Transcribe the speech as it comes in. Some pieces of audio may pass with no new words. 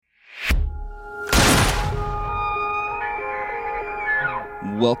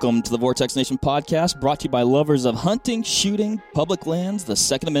Welcome to the Vortex Nation podcast, brought to you by lovers of hunting, shooting, public lands, the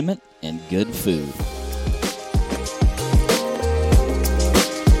Second Amendment, and good food.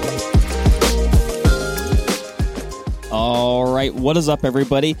 All right, what is up,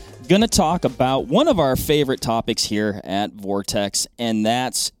 everybody? Going to talk about one of our favorite topics here at Vortex, and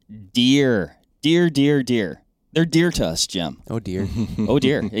that's deer. Deer. They're dear to us, Jim. Oh, dear. Oh,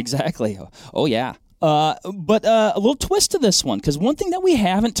 dear. Exactly. Oh, yeah. But a little twist to this one, because one thing that we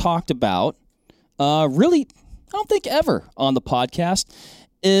haven't talked about, really, I don't think ever on the podcast,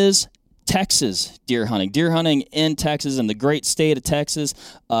 is Texas deer hunting. Deer hunting in Texas, in the great state of Texas,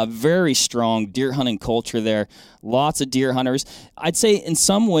 very strong deer hunting culture there. Lots of deer hunters. I'd say in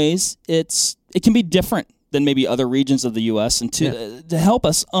some ways it can be different than maybe other regions of the U.S. And to help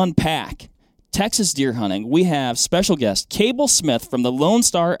us unpack Texas deer hunting, we have special guest Cable Smith from the Lone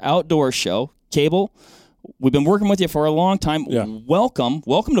Star Outdoor Show. Cable, we've been working with you for a long time. Yeah. Welcome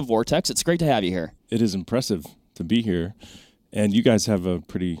to Vortex. It's great to have you here. It is impressive to be here, and you guys have a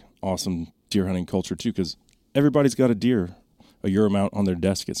pretty awesome deer hunting culture too, because everybody's got a Euro mount on their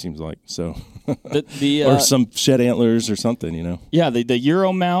desk, it seems like. So, or some shed antlers or something, you know. Yeah, the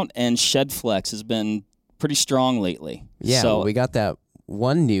Euro mount and shed flex has been pretty strong lately. Yeah, so, we got that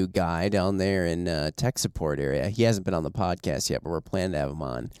one new guy down there in tech support area. He hasn't been on the podcast yet, but we're planning to have him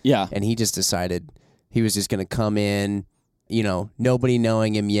on. Yeah. And he just decided he was just going to come in, you know, nobody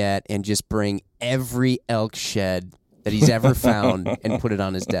knowing him yet, and just bring every elk shed that he's ever found and put it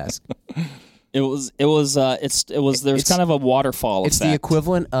on his desk. There's kind of a waterfall effect. It's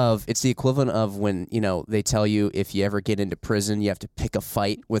the equivalent of when, you know, they tell you if you ever get into prison, you have to pick a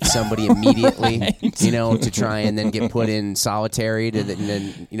fight with somebody immediately, right. You know, to try and then get put in solitary and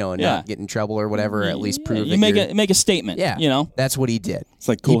then, you know, and not get in trouble or whatever, or at least prove you make a statement. Yeah, you know, that's what he did. It's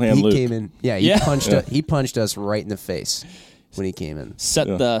like Cool Hand Luke. He came in. Yeah, he punched us right in the face when he came in. Set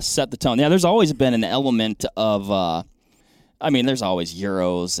the tone. Yeah, there's always been an element of. There's always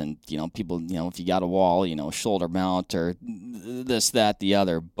Euros and, you know, people, you know, if you got a wall, you know, shoulder mount or this, that, the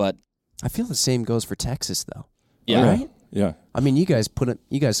other. But I feel the same goes for Texas, though. Yeah. Right? Yeah. I mean, you guys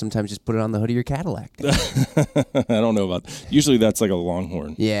sometimes just put it on the hood of your Cadillac. I don't know about that. Usually that's like a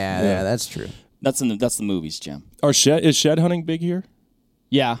Longhorn. Yeah, that's true. That's the movies, Jim. Is shed hunting big here?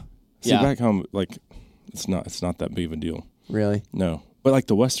 Yeah. See, back home, like, it's not that big of a deal. Really? No. But like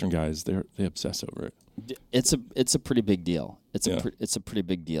the Western guys, they obsess over it. It's a pretty big deal. It's a pretty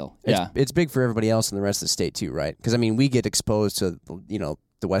big deal. It's big for everybody else in the rest of the state too, right? Because I mean, we get exposed to, you know,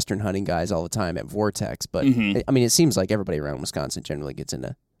 the Western hunting guys all the time at Vortex, but I mean, it seems like everybody around Wisconsin generally gets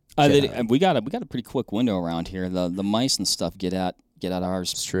into. We got a pretty quick window around here. The mice and stuff get at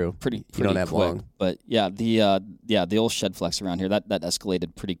ours. It's true. Pretty you don't have quick. long. But yeah, the old shed flex around here that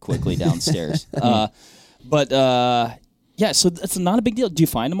escalated pretty quickly downstairs. Yeah, so it's not a big deal. Do you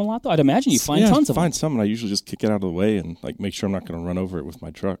find them a lot, though? I'd imagine you find tons of them. I find some, and I usually just kick it out of the way and like make sure I'm not going to run over it with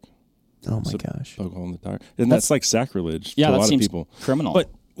my truck. Oh, my gosh. Poke a hole in the tire. And that's like sacrilege to a lot of people. Criminal. But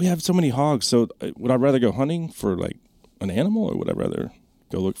we have so many hogs, so would I rather go hunting for like an animal, or would I rather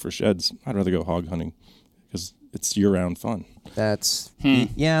go look for sheds? I'd rather go hog hunting because it's year-round fun. That's,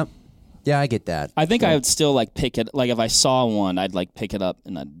 yeah, I get that. I think I would still like pick it, like if I saw one, I'd like pick it up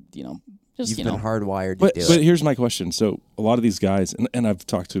and I'd, you know, You've been hardwired to do it. But here's my question. So a lot of these guys, and I've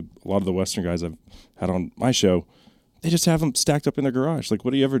talked to a lot of the Western guys I've had on my show, they just have them stacked up in their garage. Like,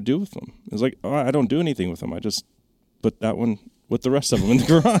 what do you ever do with them? It's like, I don't do anything with them. I just put that one with the rest of them in the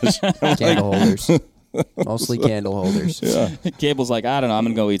garage. Candle holders. Mostly candle holders. Yeah. Cable's like, I don't know, I'm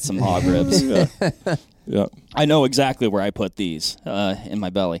going to go eat some hog ribs. Yeah. I know exactly where I put these in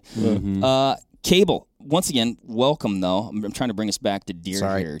my belly. Mm-hmm. Cable, once again, welcome, though. I'm trying to bring us back to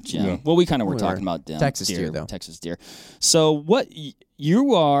deer here, Jim. Yeah. Well, we kind of were talking about Texas deer, though. Texas deer. So what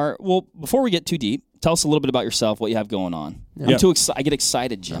you are, well, before we get too deep, tell us a little bit about yourself, what you have going on. Yeah. I get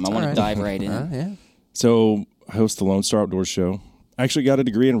excited, Jim. I want to dive right in. Yeah. So I host the Lone Star Outdoor Show. I actually got a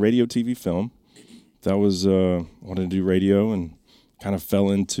degree in radio, TV, film. That was, wanted to do radio and kind of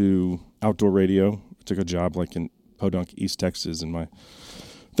fell into outdoor radio. I took a job like in Podunk, East Texas, and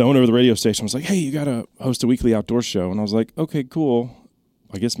the owner of the radio station was like, hey, you got to host a weekly outdoor show. And I was like, okay, cool.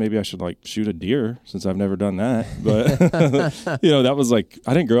 I guess maybe I should like shoot a deer since I've never done that. But, you know, that was like,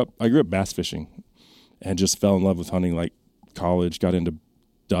 I grew up bass fishing and just fell in love with hunting like college, got into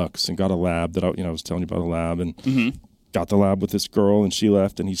ducks and got a lab that I was telling you about a lab and got the lab with this girl and she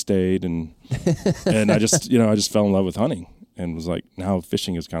left and he stayed. And I just fell in love with hunting and was like, now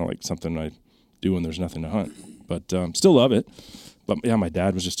fishing is kind of like something I do when there's nothing to hunt, but still love it. But yeah, my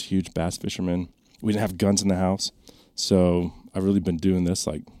dad was just a huge bass fisherman. We didn't have guns in the house. So I've really been doing this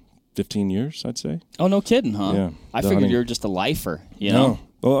like 15 years, I'd say. Oh, no kidding, huh? Yeah. I figured you were just a lifer, you know?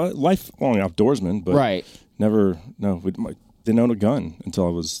 Well, lifelong outdoorsman, but Right. never. No, didn't own a gun until I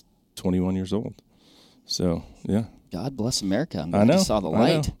was 21 years old. So yeah. God bless America. I'm I glad know. you saw the I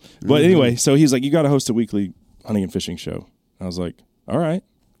light. know. But anyway, so he's like, you got to host a weekly hunting and fishing show. I was like, all right,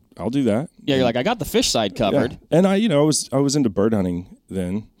 I'll do that. Yeah, you're like, I got the fish side covered. Yeah. And I was into bird hunting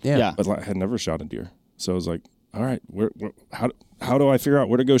then. Yeah. But I had never shot a deer. So I was like, all right, how do I figure out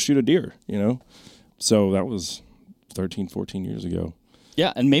where to go shoot a deer? So that was 13, 14 years ago.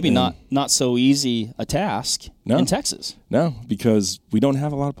 Yeah, and maybe not so easy a task in Texas. No, because we don't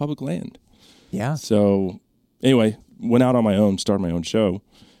have a lot of public land. Yeah. So anyway, went out on my own, started my own show.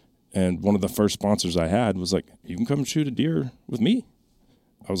 And one of the first sponsors I had was like, you can come shoot a deer with me.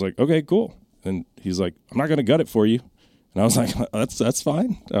 I was like, okay, cool. And he's like, I'm not going to gut it for you. And I was like, that's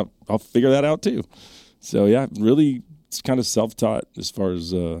fine. I'll figure that out too. So yeah, really it's kind of self-taught as far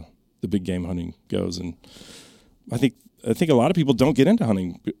as the big game hunting goes. And I think a lot of people don't get into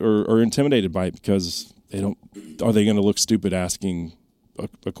hunting or are intimidated by it because are they going to look stupid asking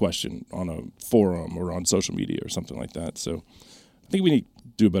a question on a forum or on social media or something like that. So I think we need to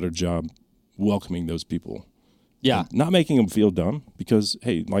do a better job welcoming those people. Yeah. Not making them feel dumb because,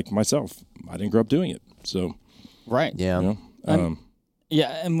 hey, like myself, I didn't grow up doing it. So, Right. Yeah.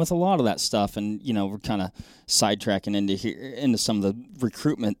 Yeah, and with a lot of that stuff, and we're kind of sidetracking into some of the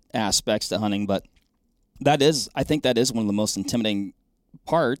recruitment aspects to hunting, but I think that is one of the most intimidating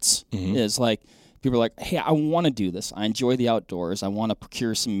parts. Is like people are like, hey, I want to do this. I enjoy the outdoors. I want to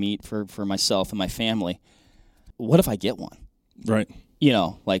procure some meat for myself and my family. What if I get one? right.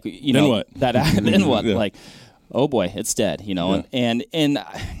 Then what? Then what? Yeah. Like, oh boy, it's dead. Yeah. And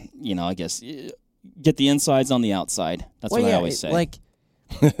I guess get the insides on the outside. That's what I always say. Like,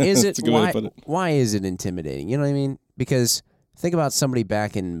 is it That's a good way to put it. why is it intimidating? You know what I mean? Because think about somebody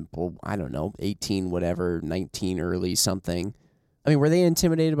back in, I don't know, 18, whatever, 19, early something. I mean, were they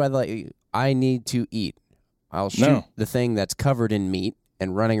intimidated by I need to eat? I'll shoot the thing that's covered in meat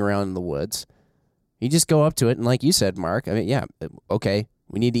and running around in the woods. You just go up to it, and like you said, Mark, I mean, yeah, okay,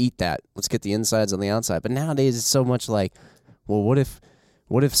 we need to eat that. Let's get the insides on the outside. But nowadays, it's so much like, well, what if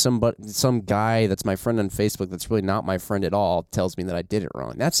some guy that's my friend on Facebook that's really not my friend at all tells me that I did it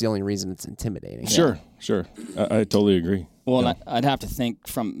wrong? That's the only reason it's intimidating. Sure. I totally agree. Well, and I'd have to think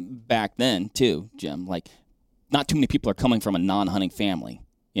from back then, too, Jim, like, not too many people are coming from a non-hunting family.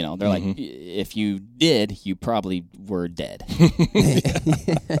 They're like, if you did, you probably were dead.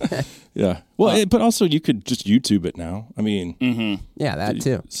 Yeah. Well, but also you could just YouTube it now. I mean, Yeah, that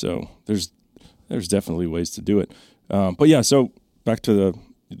too. So there's definitely ways to do it. But yeah, so back to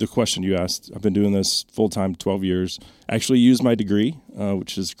the question you asked. I've been doing this full time 12 years. Actually used my degree,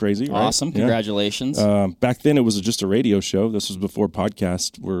 which is crazy. Right? Awesome. Yeah. Congratulations. Back then it was just a radio show. This was before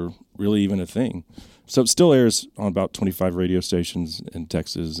podcasts were really even a thing. So it still airs on about 25 radio stations in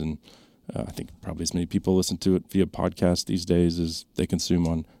Texas, and I think probably as many people listen to it via podcast these days as they consume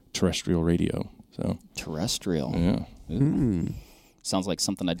on terrestrial radio. So terrestrial. Yeah. Sounds like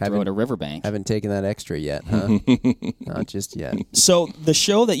something I'd throw at a riverbank. Haven't taken that extra yet, huh? Not just yet. So the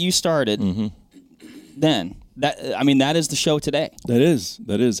show that you started, then that is the show today. That is,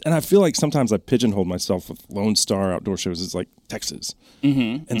 and I feel like sometimes I pigeonhole myself with Lone Star Outdoor Shows. It's like Texas,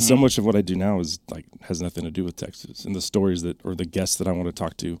 and so much of what I do now is like has nothing to do with Texas, and the stories or the guests that I want to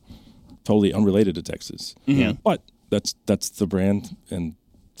talk to, totally unrelated to Texas. Yeah, but that's the brand, and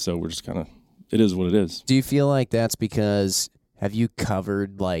so we're just kind of it is what it is. Do you feel like that's because have you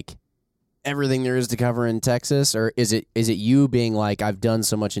covered like everything there is to cover in Texas, or is it you being like, I've done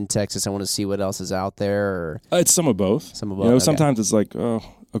so much in Texas, I want to see what else is out there? Or it's some of both. Some of both. Okay. Sometimes it's like, oh,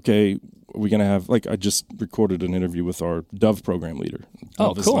 okay, we're gonna have like I just recorded an interview with our Dove program leader.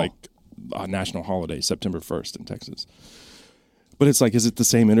 Oh, Dove cool. is like a national holiday, September 1st in Texas. But it's like, is it the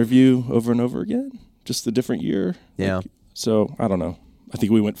same interview over and over again? Just a different year? Yeah. Like, so I don't know. I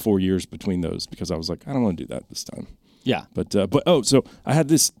think we went 4 years between those because I was like, I don't want to do that this time. Yeah. But so I had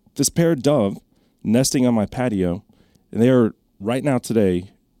this pair of dove nesting on my patio, and they are right now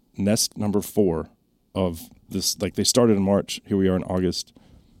today nest number 4 of this. Like they started in March, here we are in August,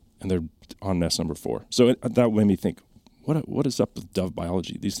 and they're on nest number 4. So that made me think, what is up with dove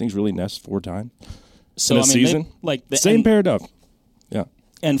biology? These things really nest 4 times So in a season? Same pair of dove. Yeah.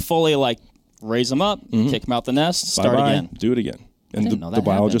 And fully like raise them up, kick them out the nest, start Bye-bye, again. do it again. And didn't know the that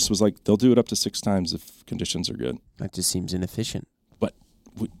biologist was like, they'll do it up to 6 times if conditions are good. that just seems inefficient. But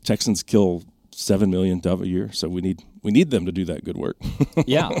Texans kill 7 million dove a year, so we need them to do that good work.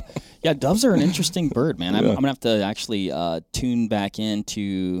 Yeah. Doves are an interesting bird, man. I'm Yeah. gonna have to actually tune back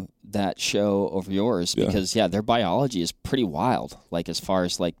into that show over yours because their biology is pretty wild. Like as far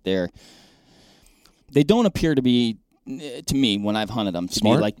as like they don't appear to be to me when I've hunted them to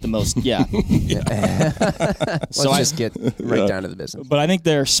Smart? be like the most. Yeah. Let's just get right down to the business. But I think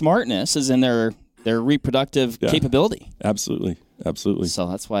their smartness is in their reproductive capability. Absolutely. So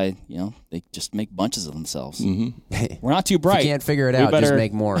that's why they just make bunches of themselves. Mm-hmm. We're not too bright. If you can't figure it out, just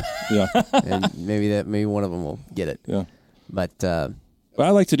make more. Yeah. And maybe one of them will get it. Yeah. But I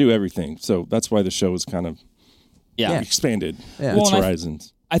like to do everything, so that's why the show is kind of expanded its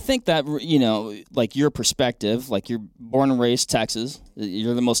horizons. I think that, like your perspective, like you're born and raised Texas.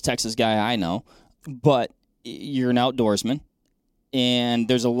 You're the most Texas guy I know, but you're an outdoorsman. And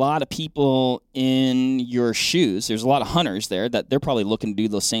there's a lot of people in your shoes. There's a lot of hunters there that they're probably looking to do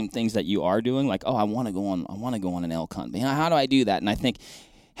those same things that you are doing. Like, I want to go on an elk hunt. How do I do that? And I think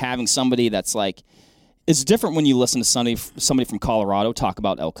having somebody that's like, it's different when you listen to somebody from Colorado talk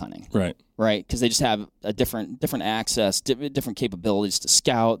about elk hunting. Right, because they just have a different access, different capabilities to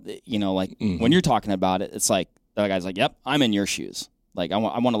scout. When you're talking about it, it's like the guy's like, "Yep, I'm in your shoes. Like I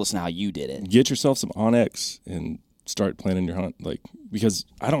want to listen to how you did it." Get yourself some Onyx and start planning your hunt. Like because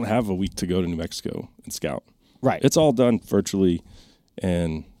I don't have a week to go to New Mexico and scout. Right, it's all done virtually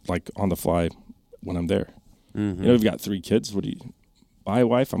and like on the fly when I'm there. Mm-hmm. We've got 3 kids. What do you? Buy a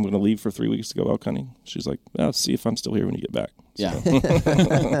wife. I'm going to leave for 3 weeks to go elk hunting. She's like, "Well, see if I'm still here when you get back." So.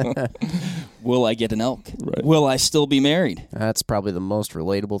 Yeah. Will I get an elk? Right. Will I still be married? That's probably the most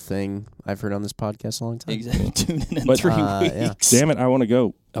relatable thing I've heard on this podcast in a long time. Exactly. Tune in 3 weeks. Yeah. Damn it, I want to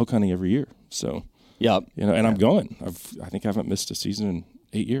go elk hunting every year. So, yep. And I'm going. I think I haven't missed a season in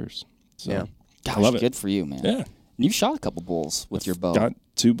 8 years. So, yeah. Gosh, I love it. Good for you, man. Yeah. You've shot a couple bulls with your bow. Got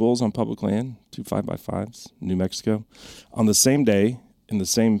 2 bulls on public land, 2 5x5s, New Mexico, on the same day in the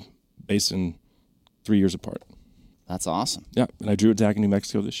same basin, 3 years apart. That's awesome. Yeah, and I drew a tag in New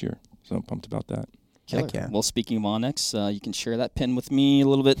Mexico this year, so I'm pumped about that. Killer. Heck yeah. Well, speaking of Onyx, you can share that pin with me a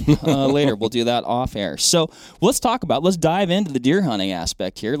little bit later. We'll do that off air. So let's dive into the deer hunting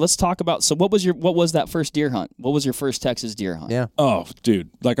aspect here. Let's talk about, so what was that first deer hunt? What was your first Texas deer hunt? Yeah. Oh, dude,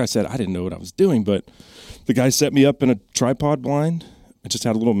 like I said, I didn't know what I was doing, but the guy set me up in a tripod blind. It just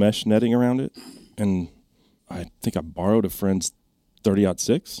had a little mesh netting around it, and I think I borrowed a friend's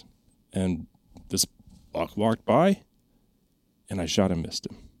 30-06, and this buck walked by, and I shot and missed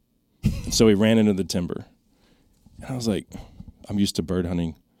him. And so he ran into the timber. And I was like, I'm used to bird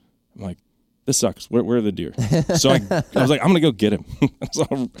hunting. I'm like, this sucks. Where are the deer? So I was like, I'm going to go get him.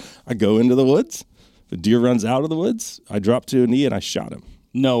 So I go into the woods. The deer runs out of the woods. I drop to a knee, and I shot him.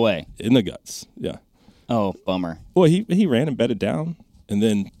 No way. In the guts, yeah. Oh, bummer. Well, he ran and bedded down. And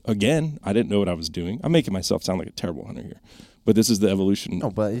then, again, I didn't know what I was doing. I'm making myself sound like a terrible hunter here. But this is the evolution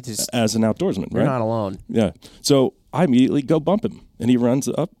but it just, as an outdoorsman, right? You're not alone. Yeah. So I immediately go bump him. And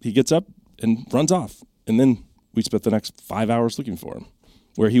he gets up and runs off. And then we spent the next 5 hours looking for him,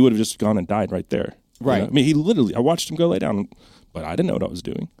 where he would have just gone and died right there. Right. I mean, I watched him go lay down, but I didn't know what I was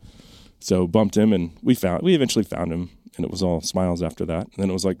doing. So bumped him, and we eventually found him, and it was all smiles after that. And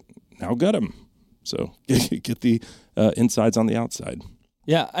then it was like, now gut him. So get the insides on the outside.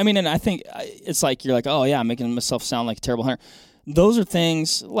 Yeah, I mean, and I think it's like you're like, oh yeah, I'm making myself sound like a terrible hunter. Those are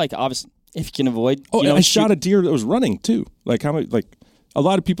things like obviously if you can avoid. Oh, and I shot a deer that was running too. Like a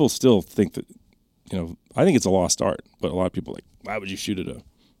lot of people still think that, I think it's a lost art, but a lot of people are like, why would you shoot at a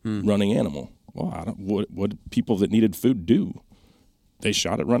running animal? Well, what did people that needed food do? They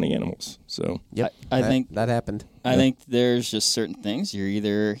shot at running animals. So yep, I think that happened. I think there's just certain things you're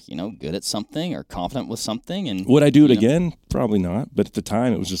either good at something or confident with something. And would I do it again? Probably not. But at the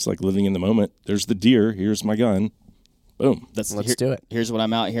time, it was just like living in the moment. There's the deer. Here's my gun. Boom. Let's do it. Here's what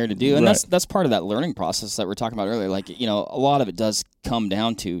I'm out here to do, and that's part of that learning process that we were talking about earlier. Like a lot of it does come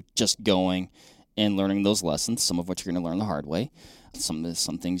down to just going and learning those lessons. Some of which you're going to learn the hard way. Some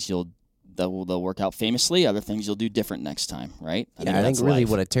things they'll work out famously. Other things you'll do different next time, right? I think really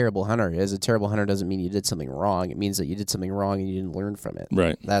what a terrible hunter is. A terrible hunter doesn't mean you did something wrong. It means that you did something wrong and you didn't learn from it.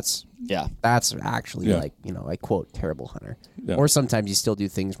 Right. That's actually like, I quote terrible hunter. Yeah. Or sometimes you still do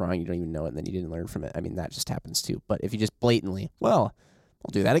things wrong, you don't even know it, and then you didn't learn from it. I mean, that just happens too. But if you just blatantly, I'll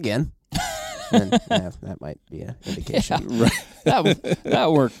do that again. then that might be an indication. Yeah. Right.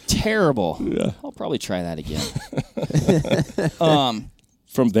 that worked terrible. Yeah. I'll probably try that again.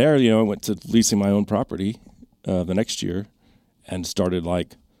 From there, I went to leasing my own property the next year and started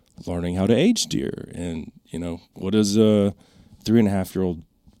like learning how to age deer and, what does a 3.5-year-old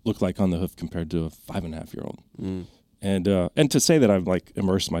look like on the hoof compared to a 5.5-year-old. And to say that I've like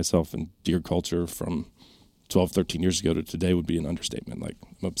immersed myself in deer culture from 12, 13 years ago to today would be an understatement. Like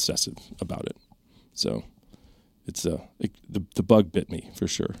I'm obsessive about it. So it's the bug bit me for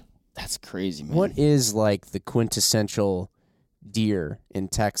sure. That's crazy, man. What is like the quintessential deer in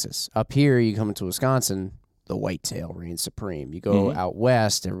Texas? Up here, you come into Wisconsin, the whitetail reigns supreme. You go out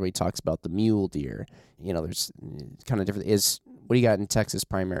west, everybody talks about the mule deer. You know, there's kind of different. What do you got in Texas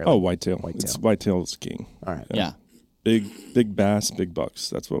primarily? Oh, whitetail. Whitetail's king. All right. Yeah. Big bass, big bucks.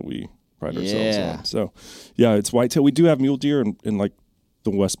 That's what we pride ourselves on. So, yeah, it's whitetail. We do have mule deer in like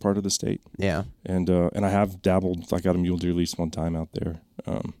the west part of the state. Yeah. And I have dabbled. I got a mule deer lease one time out there.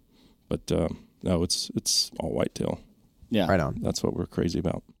 But no, it's all whitetail. Yeah. Right on. That's what we're crazy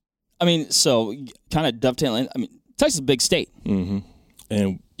about. I mean, so kind of dovetailing. I mean, Texas is a big state. Mm-hmm.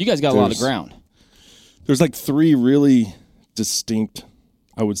 And you guys got a lot of ground. There's like 3 really distinct,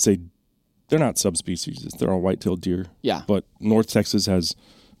 I would say, they're not subspecies. They're all white-tailed deer. Yeah. But North Texas has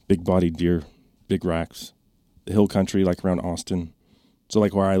big-bodied deer, big racks. The hill country, like around Austin. So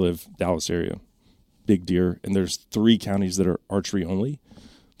like where I live, Dallas area, big deer. And there's 3 counties that are archery only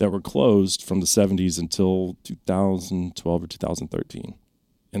that were closed from the 70s until 2012 or 2013.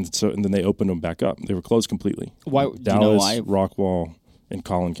 And then they opened them back up. They were closed completely. Why? Dallas, do you know why? Rockwall, and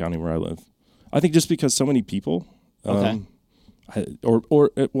Collin County where I live. I think just because so many people. Okay.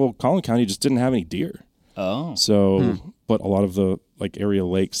 Collin County just didn't have any deer. Oh. So, but a lot of the like area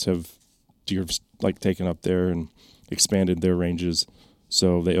lakes have deer like taken up there and expanded their ranges.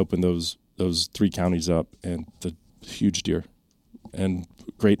 So they opened those 3 counties up and the huge deer and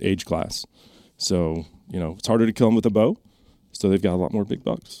great age class. So, you know, it's harder to kill them with a bow. So they've got a lot more big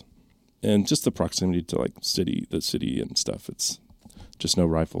bucks. And just the proximity to like the city and stuff. It's just no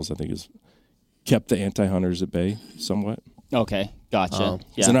rifles, I think, has kept the anti-hunters at bay somewhat. Okay, gotcha.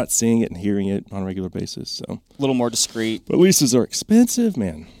 Yeah. They're not seeing it and hearing it on a regular basis. So a little more discreet. But leases are expensive,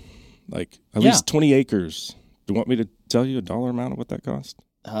 man. Like at least 20 acres. Do you want me to tell you a dollar amount of what that cost?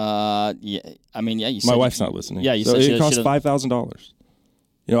 Yeah. I mean, yeah. You said my wife's not listening. Yeah, you so said it costs $5,000.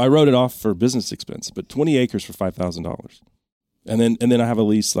 You know, I wrote it off for business expense, but 20 acres for $5,000. And then I have a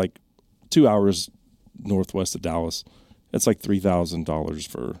lease like 2 hours northwest of Dallas. It's like $3,000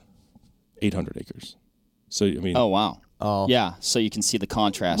 for 800 acres. So I mean, oh wow. Oh. Yeah, so you can see the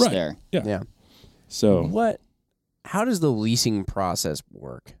contrast there. Yeah. So how does the leasing process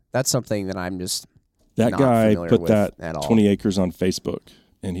work? That's something that I'm just that not guy familiar put with that at all. 20 acres on Facebook,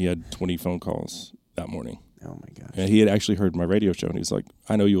 and he had 20 phone calls that morning. Oh my gosh. And he had actually heard my radio show, and he's like,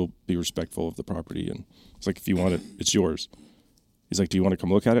 I know you'll be respectful of the property. And it's like, if you want it, it's yours. He's like, do you want to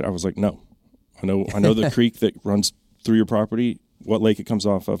come look at it? I was like, no. I know the creek that runs through your property, what lake it comes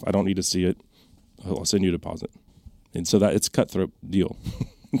off of. I don't need to see it. I'll send you a deposit. And so that it's cutthroat deal.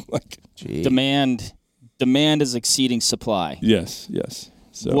 Like demand is exceeding supply. Yes.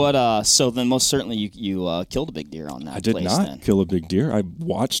 So what? So then, most certainly, you killed a big deer on that. I did place, not kill a big deer. I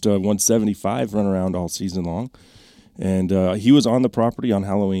watched a 175 run around all season long, and he was on the property on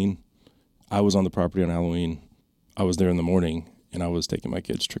Halloween. I was on the property on Halloween. I was there in the morning, and I was taking my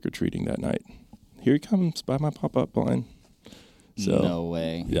kids trick or treating that night. Here he comes by my pop-up blind. So no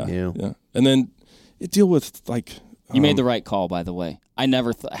way. Yeah. And then deal with like. You made the right call, by the way. I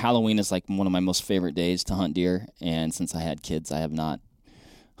never Halloween is like one of my most favorite days to hunt deer, and since I had kids, I have not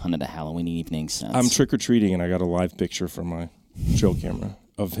hunted a Halloween evening since. I'm trick-or-treating, and I got a live picture from my trail camera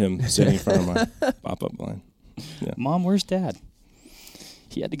of him sitting in front of my pop-up blind. Yeah. Mom, where's Dad?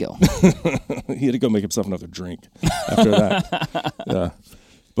 He had to go. He had to go make himself another drink after that. Yeah.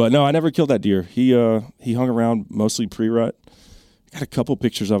 But no, I never killed that deer. He hung around mostly pre-rut. Got a couple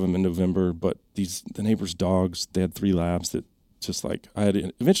pictures of him in November, but the neighbors' dogs, they had 3 labs that just like, I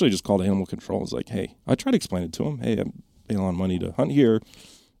had eventually just called animal control. I was like, hey, I tried to explain it to him. Hey, I'm paying a lot of money to hunt here.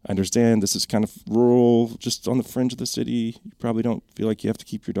 I understand this is kind of rural, just on the fringe of the city. You probably don't feel like you have to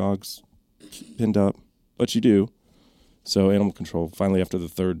keep your dogs pinned up, but you do. So animal control, finally after the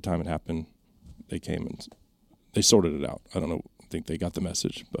 3rd time it happened, they came and they sorted it out. I don't know. I think they got the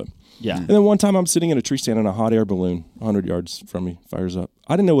message, but yeah. And then one time I'm sitting in a tree stand and a hot air balloon 100 yards from me fires up.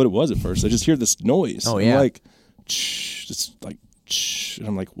 I didn't know what it was at first. I just hear this noise. Oh yeah. I'm like, just like, and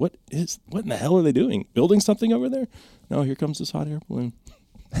I'm like, what in the hell are they doing? Building something over there? No, here comes this hot air balloon.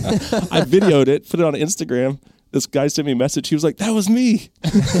 I videoed it, put it on Instagram. This guy sent me a message. He was like, that was me.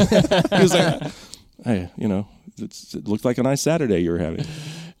 He was like, hey, it looked like a nice Saturday you were having.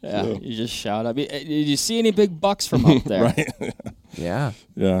 Yeah, so. You just shout up. Did you see any big bucks from up there? Right. Yeah.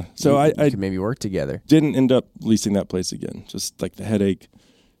 Yeah. So I could maybe work together. Didn't end up leasing that place again. Just like the headache,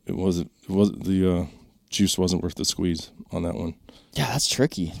 it wasn't the juice wasn't worth the squeeze on that one. Yeah, that's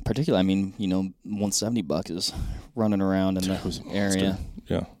tricky. Particularly, I mean, $170 is running around in the area.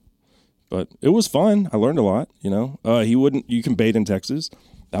 Yeah. But it was fun. I learned a lot, you can bait in Texas.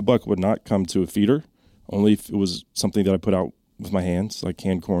 That buck would not come to a feeder, only if it was something that I put out with my hands, like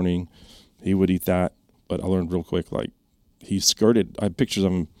hand corning. He would eat that. But I learned real quick, like he skirted. I have pictures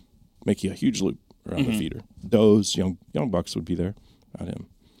of him making a huge loop around the feeder. Does, young bucks would be there, not him.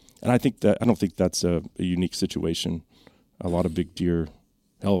 And I don't think that's a unique situation. A lot of big deer,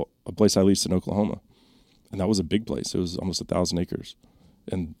 hell, a place I leased in Oklahoma, and that was a big place. It was almost 1,000 acres,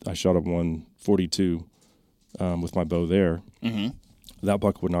 and I shot a 142 with my bow there. Mm-hmm. That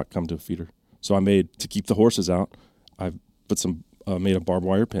buck would not come to a feeder, so I made, to keep the horses out, I put made a barbed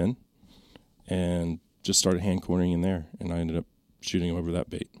wire pin, and just started hand cornering in there, and I ended up shooting him over that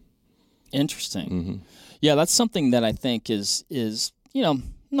bait. Interesting. Mm-hmm. Yeah, that's something that I think is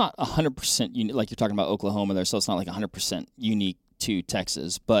not 100% unique, like you're talking about Oklahoma there, so it's not like 100% unique to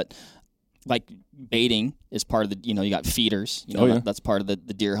Texas, but like baiting is part of the, you got feeders, that's part of the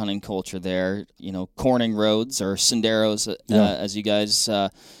deer hunting culture there, corning roads or senderos, as you guys,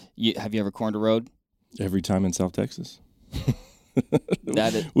 have you ever corned a road? Every time in South Texas.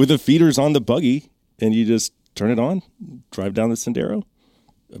 That with the feeders on the buggy, and you just turn it on, drive down the sendero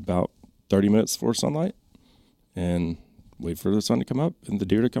about 30 minutes before sunlight, and wait for the sun to come up and the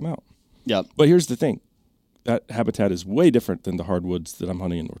deer to come out. Yep. But here's the thing. That habitat is way different than the hardwoods that I'm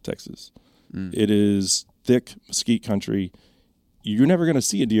hunting in North Texas. It is thick mesquite country. You're never going to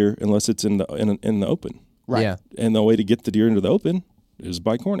see a deer unless it's in the open. Right. Yeah. And the way to get the deer into the open is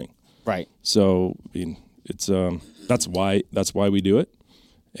by corning. Right. So, I mean, it's that's why we do it.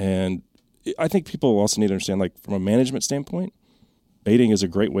 And I think people also need to understand, like, from a management standpoint, baiting is a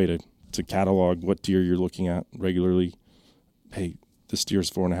great way to catalog what deer you're looking at regularly. Hey, this deer's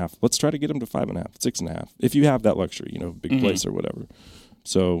 4.5. Let's try to get him to 5.5, 6.5. If you have that luxury, big place or whatever.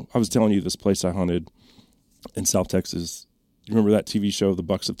 So I was telling you this place I hunted in South Texas. You remember that TV show, The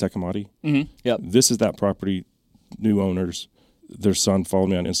Bucks of Tecumseh? Mm-hmm. Yep. This is that property, new owners. Their son followed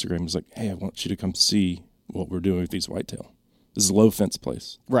me on Instagram. He was like, hey, I want you to come see what we're doing with these whitetail. This is a low fence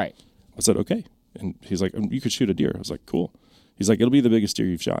place. Right. I said, okay. And he's like, you could shoot a deer. I was like, cool. He's like, it'll be the biggest deer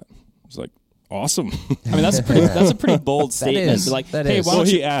you've shot. I was like, awesome. I mean, that's a pretty bold statement. That is. Like, That hey, is. why Well,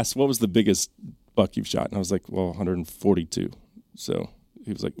 don't you? he asked, what was the biggest buck you've shot? And I was like, well, 142. So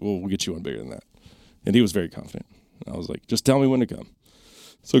he was like, well, we'll get you one bigger than that. And he was very confident. I was like, just tell me when to come.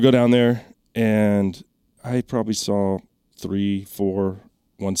 So go down there, and I probably saw 3, 4,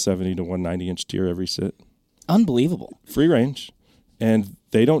 170 to 190 inch deer every sit. Unbelievable. Free range. And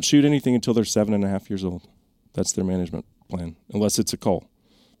they don't shoot anything until they're 7.5 years old. That's their management plan, unless it's a cull.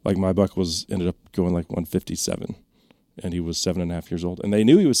 Like my buck ended up going like 157, and he was 7.5 years old. And they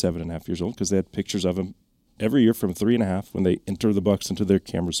knew he was 7.5 years old because they had pictures of him every year from 3.5 when they enter the bucks into their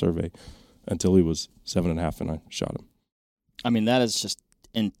camera survey until he was 7.5, and I shot him. I mean, that is just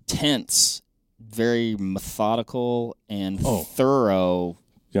intense, very methodical and thorough,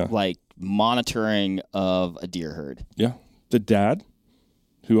 like monitoring of a deer herd. Yeah. The dad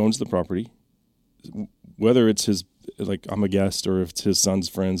who owns the property, whether it's his, like I'm a guest, or if it's his son's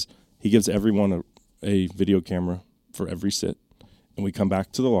friends, he gives everyone a video camera for every sit. And we come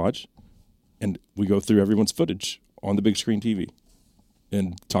back to the lodge and we go through everyone's footage on the big screen TV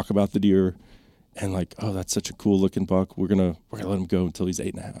and talk about the deer and like, oh, that's such a cool looking buck. We're gonna let him go until he's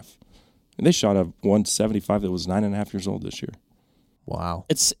 8.5. And they shot a 175 that was 9.5 years old this year. Wow.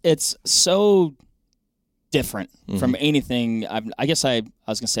 It's so different from anything. I guess I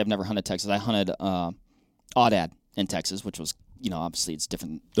was gonna say I've never hunted Texas. I hunted Aoudad in Texas, which was, obviously it's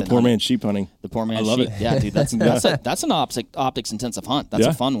different. The poor man sheep hunting. The poor man I love sheep. it. Yeah, dude, that's an optics intensive hunt. That's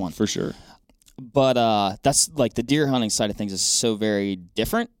a fun one for sure. But that's like the deer hunting side of things is so very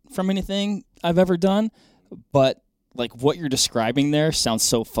different from anything I've ever done. But like what you're describing there sounds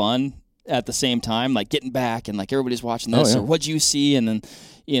so fun at the same time. Like getting back and like everybody's watching this or what'd you see, and then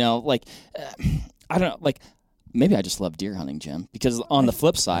I don't know, like maybe I just love deer hunting, Jim, because on the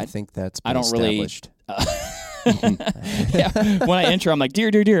flip side, I think that's been I don't established. When I enter, I'm like deer.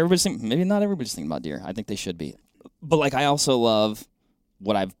 Everybody's thinking, maybe not everybody's thinking about deer. I think they should be, but like I also love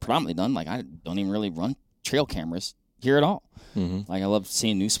what I've predominantly done. Like I don't even really run trail cameras here at all. Mm-hmm. Like I love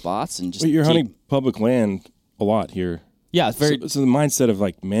seeing new spots and just. Well, you're hunting public land a lot here. Yeah, it's very. So the mindset of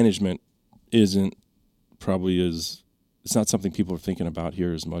like management isn't probably as. It's not something people are thinking about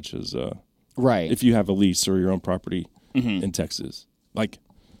here as much as. Right. If you have a lease or your own property in Texas, like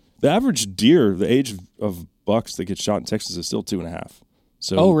the average deer, the age of bucks that get shot in Texas is still 2.5.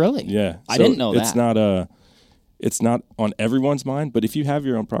 So. Oh really? Yeah. I didn't know that. It's not on everyone's mind, but if you have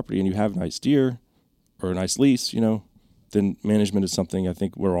your own property and you have nice deer or a nice lease, then management is something I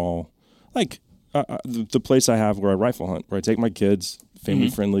think we're all like. The place I have where I rifle hunt, where I take my kids, family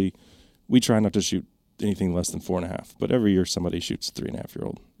friendly, we try not to shoot anything less than 4.5. But every year somebody shoots a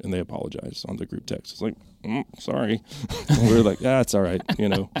 3.5-year-old and they apologize on the group text. It's like, sorry. We're like, it's all right.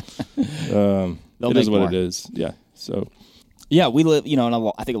 It is what it is. Yeah. So Yeah, we live,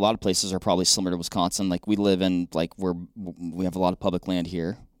 I think a lot of places are probably similar to Wisconsin. Like we live in, like we have a lot of public land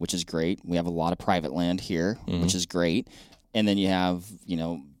here, which is great. We have a lot of private land here, which is great. And then you have,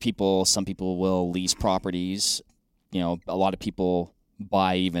 some people will lease properties. A lot of people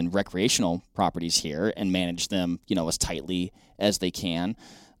buy even recreational properties here and manage them, as tightly as they can.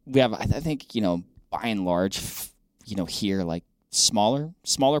 We have, I think, by and large, here, like smaller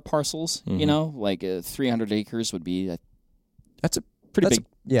parcels, like 300 acres would be that's a pretty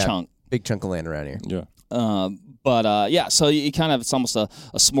big chunk. Big chunk of land around here. Yeah. So you kind of, it's almost a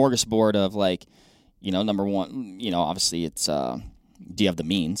smorgasbord of like, number one, obviously it's, do you have the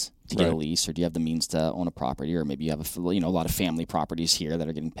means to get a lease, or do you have the means to own a property, or maybe you have a lot of family properties here that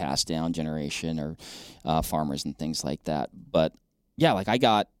are getting passed down generation, or farmers and things like that. But yeah, like I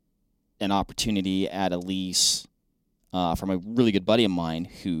got an opportunity at a lease from a really good buddy of mine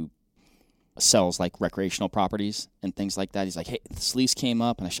who sells like recreational properties and things like that. He's like, hey, this lease came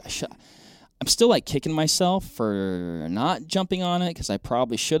up, and I'm still like kicking myself for not jumping on it, because I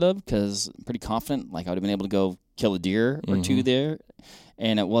probably should have, because I'm pretty confident like I would have been able to go kill a deer or two there,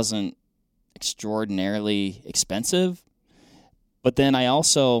 and it wasn't extraordinarily expensive. But then I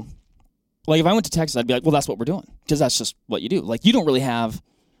also, like, if I went to Texas, I'd be like, well, that's what we're doing, because that's just what you do. Like, you don't really have,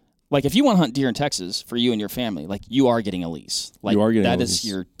 like, if you want to hunt deer in Texas for you and your family, like, you are getting a lease. Like, you are getting that a is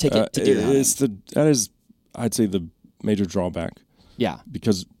lease. your ticket to deer hunting. That is, I'd say, the major drawback. Yeah.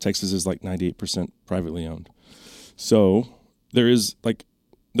 Because Texas is like 98% privately owned. So there's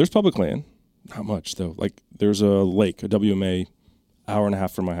public land, not much though. Like there's a lake, a WMA, hour and a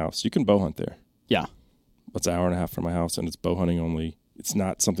half from my house. You can bow hunt there. Yeah. That's an hour and a half from my house, and it's bow hunting only. It's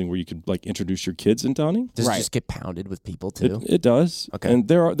not something where you could like introduce your kids into hunting. Does it just get pounded with people too? It does. Okay. And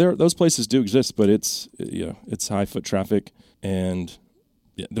there those places do exist, but it's high foot traffic, and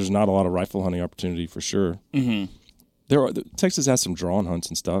there's not a lot of rifle hunting opportunity for sure. Mm-hmm. Texas has some drawn hunts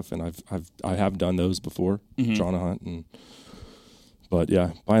and stuff, and I have done those before, drawn a hunt, but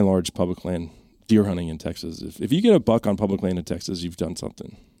yeah, by and large, public land deer hunting in Texas. If you get a buck on public land in Texas, you've done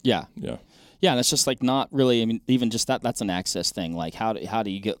something. Yeah. Yeah. Yeah, and it's just like not really. I mean, even just that's an access thing. Like, how do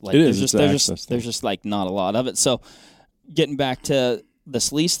you get like? It is. There's just like not a lot of it. So, getting back to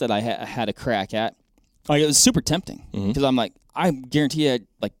this lease that I had a crack at, like it was super tempting, because I'm like, I guarantee I'd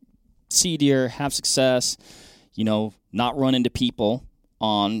like see deer, have success, not run into people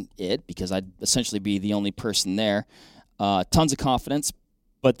on it, because I'd essentially be the only person there. Tons of confidence,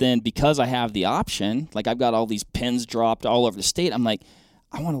 but then because I have the option, like I've got all these pins dropped all over the state. I'm like,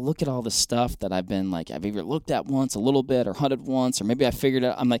 I want to look at all the stuff that I've either looked at once a little bit, or hunted once, or maybe I figured it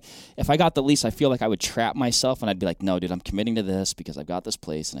out. I'm like, if I got the lease, I feel like I would trap myself, and I'd be like, no, dude, I'm committing to this because I've got this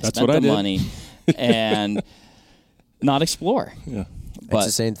place, and I spent the money, and not explore. Yeah. But it's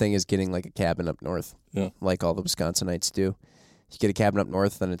the same thing as getting like a cabin up north, like all the Wisconsinites do. You get a cabin up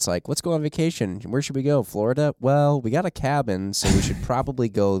north, then it's like, let's go on vacation. Where should we go? Florida? Well, we got a cabin, so we should probably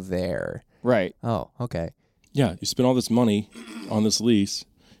go there. Right. Oh, okay. Yeah, you spend all this money on this lease.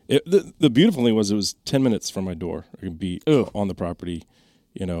 The beautiful thing was it was 10 minutes from my door. I could be on the property,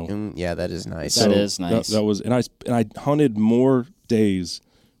 Yeah, that is nice. That is nice. That was, and I hunted more days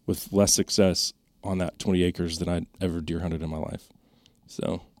with less success on that 20 acres than I'd ever deer hunted in my life.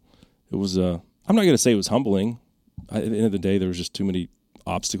 So it was, I'm not going to say it was humbling. At the end of the day, there was just too many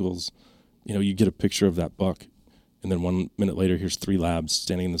obstacles. You get a picture of that buck, and then 1 minute later, here's 3 labs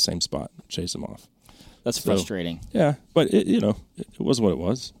standing in the same spot. Chase them off. That's frustrating. Yeah, but it was what it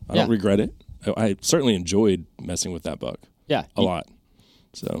was. I don't regret it. I certainly enjoyed messing with that buck. Yeah, a lot.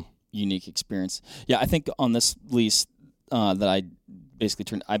 So unique experience. Yeah, I think on this lease that I basically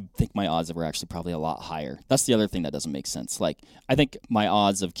turned, I think my odds were actually probably a lot higher. That's the other thing that doesn't make sense. Like, I think my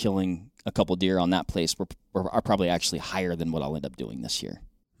odds of killing a couple deer on that place are probably actually higher than what I'll end up doing this year.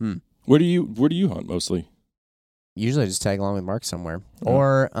 Where do you hunt mostly? Usually I just tag along with Mark somewhere.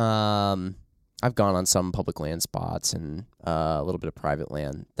 Or I've gone on some public land spots and a little bit of private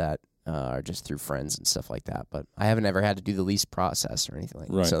land that are just through friends and stuff like that. But I haven't ever had to do the lease process or anything like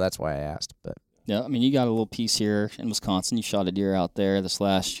that. So that's why I asked. But yeah, I mean, you got a little piece here in Wisconsin. You shot a deer out there this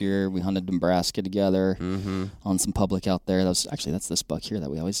last year. We hunted Nebraska together on some public out there. That's this buck here that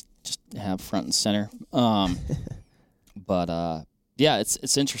we always just have front and center. But yeah,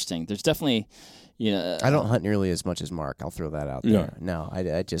 it's interesting. There's definitely, I don't hunt nearly as much as Mark. I'll throw that out there. Yeah. No,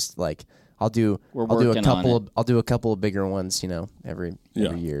 I just like I'll do a couple of bigger ones, every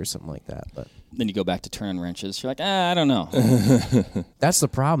year or something like that. But then you go back to turning wrenches. You're like, I don't know. That's the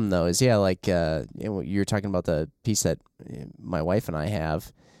problem, though. Is like you're talking about the piece that my wife and I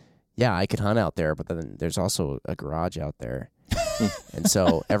have. Yeah, I could hunt out there, but then there's also a garage out there, And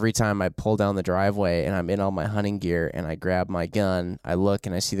so every time I pull down the driveway and I'm in all my hunting gear and I grab my gun, I look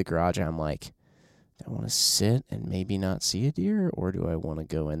and I see the garage and I'm like, do I want to sit and maybe not see a deer, or do I want to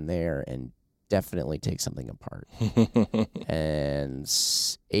go in there and definitely take something apart? And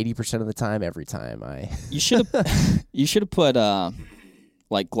 80% of the time, every time You should have put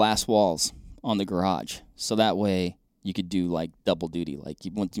like glass walls on the garage, so that way you could do like double duty. Like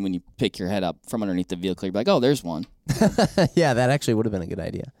when you pick your head up from underneath the vehicle, you're like, oh, there's one. Yeah, that actually would have been a good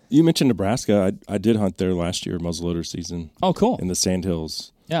idea. You mentioned Nebraska. I did hunt there last year, muzzleloader season. Oh, cool. In the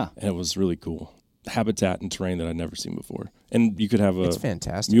Sandhills. Yeah. And it was really cool. Habitat and terrain that I'd never seen before. And you could have It's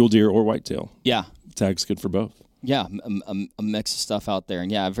fantastic. mule deer or whitetail. Yeah. Tag's good for both. Yeah, a mix of stuff out there,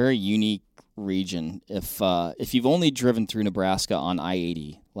 and yeah, a very unique region. If you've only driven through Nebraska on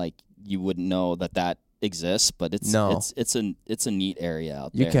I-80, like you wouldn't know that exists, but it's a neat area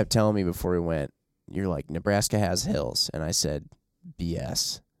out there. You kept telling me before we went, you're like, Nebraska has hills, and I said,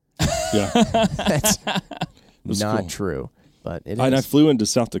 BS. Yeah. That's not cool. true, but it is. And I flew into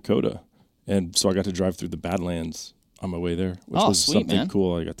South Dakota, and so I got to drive through the Badlands on my way there, which was sweet, something man.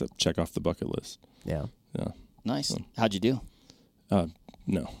 cool. I got to check off the bucket list. Yeah. Yeah. Nice. How'd you do?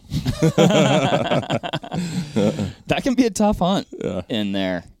 No. That can be a tough hunt Yeah. in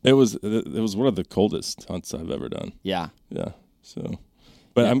there. It was one of the coldest hunts I've ever done. Yeah. Yeah. So,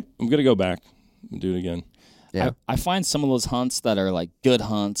 but I'm gonna go back and do it again. Yeah. I find some of those hunts that are like good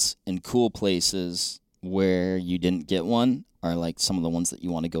hunts in cool places where you didn't get one are like some of the ones that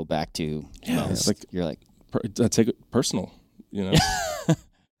you want to go back to. Yeah. most. It's like You're like, I take it personal, you know.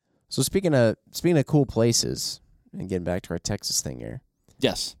 So speaking of cool places, and getting back to our Texas thing here,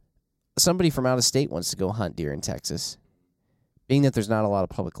 yes. somebody from out of state wants to go hunt deer in Texas. Being that there's not a lot of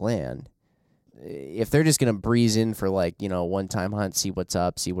public land, if they're just going to breeze in for like, one-time hunt, see what's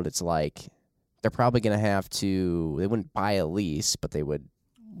up, see what it's like, they're probably going to have to, they wouldn't buy a lease, but they would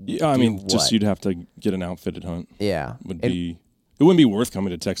Yeah, I mean, what? just you'd have to get an outfitted hunt. Yeah. It wouldn't be worth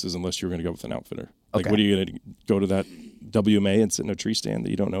coming to Texas unless you were going to go with an outfitter. Like, Okay. what are you going to go to that WMA and sit in a tree stand that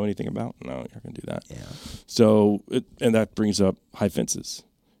you don't know anything about? No, you're not going to do that. Yeah. So, and that brings up high fences.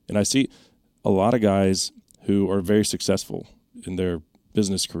 And I see a lot of guys who are very successful in their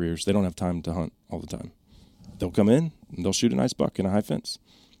business careers. They don't have time to hunt all the time. They'll come in and they'll shoot a nice buck in a high fence.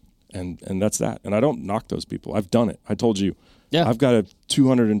 And that's that. And I don't knock those people. I've done it. I told you. Yeah. I've got a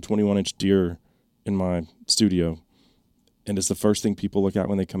 221-inch deer in my studio, and it's the first thing people look at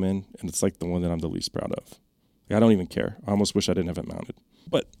when they come in, and it's like the one that I'm the least proud of. Like, I don't even care. I almost wish I didn't have it mounted.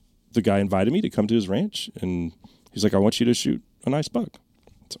 But the guy invited me to come to his ranch, and he's like, I want you to shoot a nice buck.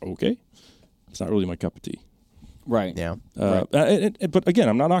 It's okay. It's not really my cup of tea. Right. Yeah. But again,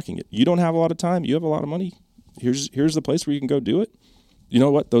 I'm not knocking it. You don't have a lot of time. You have a lot of money. Here's the place where you can go do it. You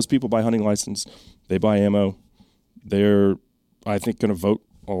know what? Those people buy hunting license. They buy ammo. They're, I think, going to vote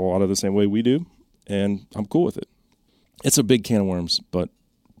a lot of the same way we do, and I'm cool with it. It's a big can of worms, but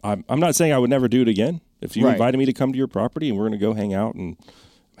I'm not saying I would never do it again. If you invited me to come to your property and we're going to go hang out and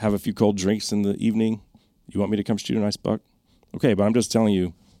have a few cold drinks in the evening, you want me to come shoot a nice buck? Okay, but I'm just telling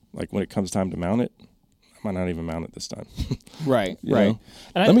you, like, when it comes time to mount it, I might not even mount it this time. Right. You Right. know?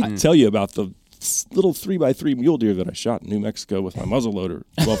 And Let me tell you about the little 3x3 mule deer that I shot in New Mexico with my muzzleloader,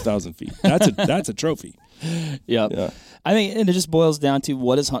 12,000 feet. That's a trophy. Yeah. I think and it just boils down to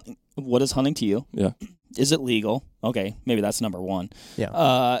what is hunting to you? Yeah. Is it legal? Okay, maybe that's number one.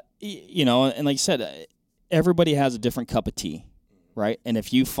 Yeah. And like you said, everybody has a different cup of tea, right? And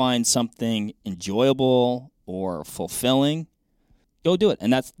if you find something enjoyable or fulfilling, go do it.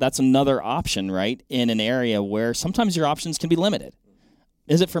 And that's another option, right? In an area where sometimes your options can be limited.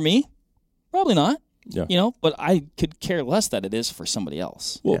 Is it for me? Probably not. Yeah. But I could care less that it is for somebody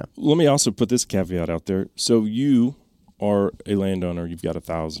else. Well, let me also put this caveat out there. So you are a landowner. You've got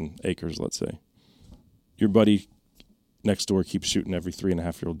 1,000 acres, let's say. Your buddy next door keeps shooting every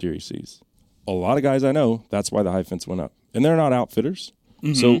 3.5-year-old deer he sees. A lot of guys I know, that's why the high fence went up. And they're not outfitters.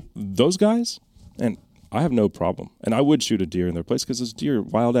 Mm-hmm. So those guys, and I have no problem. And I would shoot a deer in their place because those deer,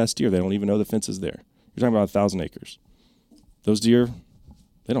 wild-ass deer, they don't even know the fence is there. You're talking about 1,000 acres. Those deer,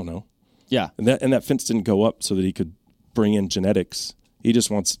 they don't know. Yeah. And that fence didn't go up so that he could bring in genetics. He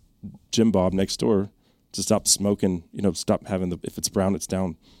just wants Jim Bob next door to stop smoking, stop having the if it's brown, it's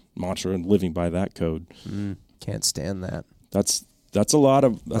down mantra and living by that code. Can't stand that. That's a lot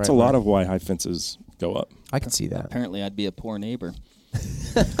of why high fences go up. I can see that. Apparently, I'd be a poor neighbor.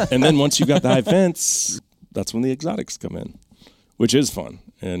 And then once you got the high fence, that's when the exotics come in, which is fun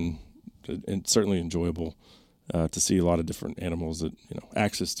and certainly enjoyable to see a lot of different animals that,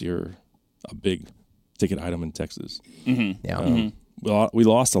 axis deer are a big ticket item in Texas. Mm-hmm. Yeah. We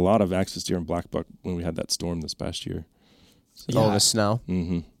lost a lot of axis deer and black buck when we had that storm this past year. Oh, the snow.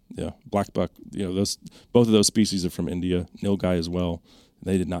 Mm-hmm. Yeah, black buck. Both of those species are from India. Nilgai as well.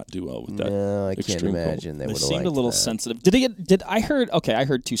 They did not do well with that. No, I can't extreme imagine cold. they would have seemed a little that. sensitive. I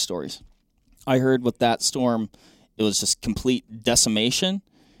heard two stories. I heard with that storm, it was just complete decimation.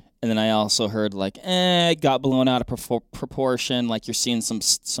 And then I also heard it got blown out of proportion. Like you're seeing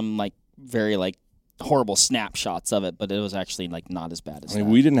some like very like horrible snapshots of it, but it was actually like not as bad as that.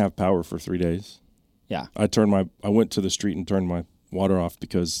 We didn't have power for 3 days. Yeah. I went to the street and turned my water off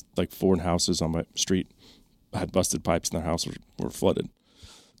because like 4 houses on my street had busted pipes and their houses were flooded.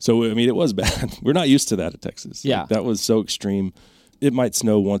 So, it was bad. We're not used to that in Texas. Yeah. That was so extreme. It might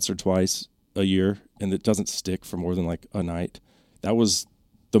snow once or twice a year, and it doesn't stick for more than like a night. That was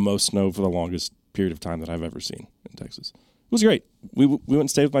the most snow for the longest period of time that I've ever seen in Texas. It was great. We went and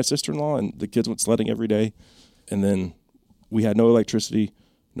stayed with my sister-in-law, and the kids went sledding every day. And then we had no electricity,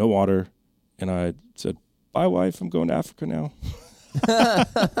 no water, and I said, "Bye, wife. I'm going to Africa now." And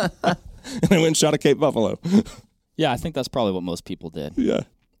I went and shot a Cape Buffalo. Yeah, I think that's probably what most people did. Yeah.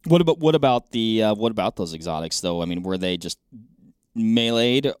 What about those exotics though? I mean, were they just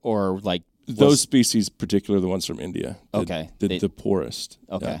meleeed or like those species, particularly the ones from India, did the poorest.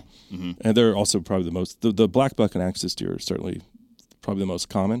 Okay. Yeah. Mm-hmm. And they're also probably the most. The black buck and axis deer are certainly probably the most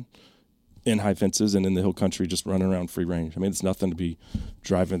common in high fences and in the hill country, just running around free range. It's nothing to be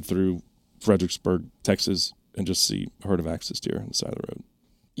driving through Fredericksburg, Texas, and just see a herd of axis deer on the side of the road.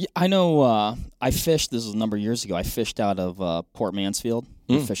 Yeah, I know. I fished. This was a number of years ago. I fished out of Port Mansfield,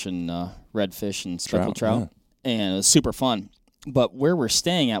 fishing redfish and speckled trout, and it was super fun. But where we're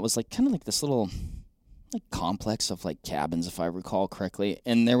staying at was like kind of like this little like complex of like cabins, if I recall correctly.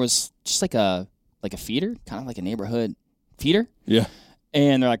 And there was just like a feeder, kind of like a neighborhood feeder. Yeah.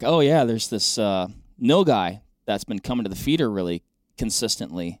 And they're like, "Oh yeah, there's this nilgai that's been coming to the feeder really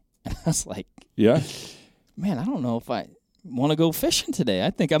consistently." And I was like, "Yeah, man, I don't know if I want to go fishing today. I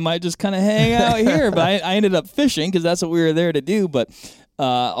think I might just kind of hang out here." But I ended up fishing because that's what we were there to do. But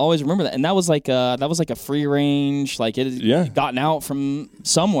always remember that. And that was like a free range. Like it had gotten out from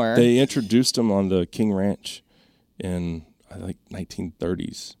somewhere. They introduced them on the King Ranch in like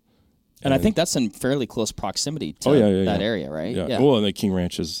 1930s. And I think that's in fairly close proximity to that area, right? Yeah. Well, and the King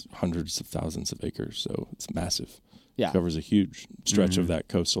Ranch is hundreds of thousands of acres, so it's massive. Yeah. It covers a huge stretch of that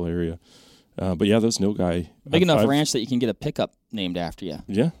coastal area. But yeah, those nilgai. Big enough ranch that you can get a pickup named after you.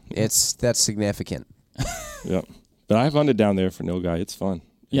 Yeah. That's significant. Yeah. But I've hunted down there for nilgai. It's fun.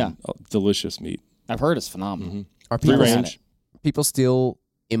 Yeah. Delicious meat. I've heard it's phenomenal. Mm-hmm. Are people still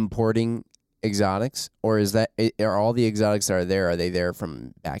importing exotics, or are all the exotics that are they there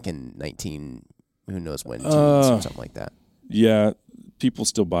from back in who knows when, or something like that? Yeah. People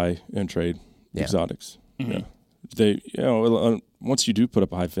still buy and trade exotics. Mm-hmm. Yeah. They, once you do put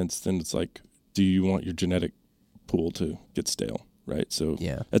up a high fence, then it's like, do you want your genetic pool to get stale, right? So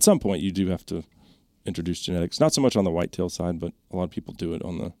at some point you do have to introduce genetics. Not so much on the whitetail side, but a lot of people do it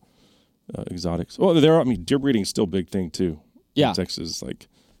on the exotics. Well, deer breeding is still a big thing too. Yeah. In Texas, like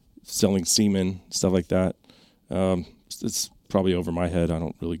selling semen, stuff like that. It's probably over my head. I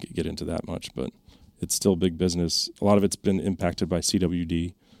don't really get into that much, but it's still big business. A lot of it's been impacted by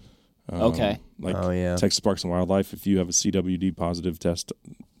CWD. Texas Parks and Wildlife, if you have a CWD positive test,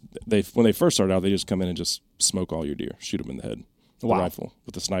 when they first start out, they just come in and just smoke all your deer, shoot them in the head with a rifle,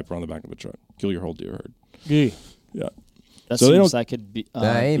 with a sniper on the back of a truck, kill your whole deer herd. Yeah. That seems like it'd be...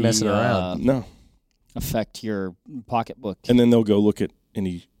 I ain't messing around. No. Affect your pocketbook. And then they'll go look at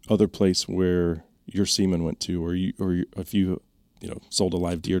any other place where your semen went to, or if you sold a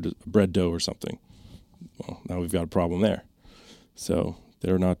live deer to a bred doe or something. Well, now we've got a problem there. So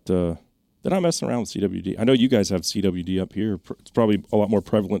they're not messing around with CWD. I know you guys have CWD up here. It's probably a lot more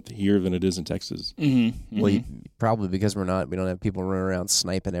prevalent here than it is in Texas. Mm-hmm. Well, probably because we don't have people running around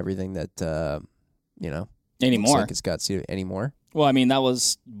sniping everything that anymore. Like it's got CWD anymore. Well, I mean that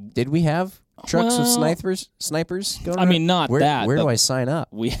was. Did we have trucks with snipers going around? I mean, not that. Where do I sign up?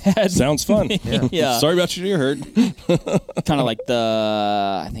 We had. Sounds fun. Yeah. Sorry about your deer herd. Kind of like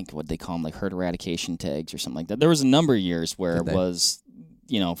I think what they call them, like herd eradication tags or something like that. There was a number of years where it was,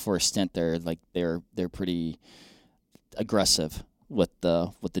 for a stint there, like they're pretty aggressive with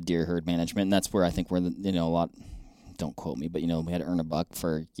the deer herd management, and that's where I think we're a lot. Don't quote me, but we had to earn a buck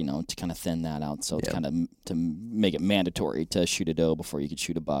for to kind of thin that out, so kind of to make it mandatory to shoot a doe before you could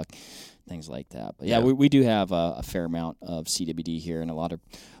shoot a buck, things like that. But we do have a fair amount of CWD here, and a lot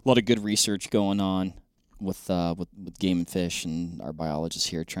of good research going on with game and fish, and our biologists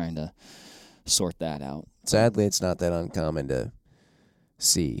here trying to sort that out. Sadly, it's not that uncommon to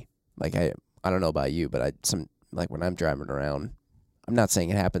see. Like I don't know about you, but when I'm driving around, I'm not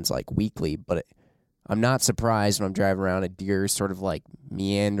saying it happens like weekly, but I'm not surprised when I'm driving around a deer sort of like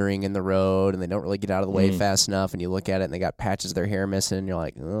meandering in the road and they don't really get out of the way fast enough, and you look at it and they got patches of their hair missing, and you're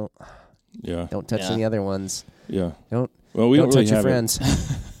like, oh, don't touch any other ones. Yeah. Don't really touch your have friends.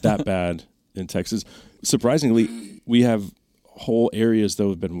 That bad in Texas. Surprisingly, we have whole areas, though,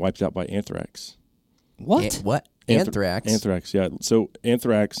 have been wiped out by anthrax. What? What? Anthrax? Anthrax, yeah. So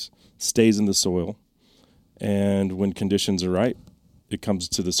anthrax stays in the soil, and when conditions are right, it comes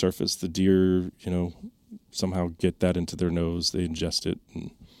to the surface. The deer, somehow get that into their nose. They ingest it,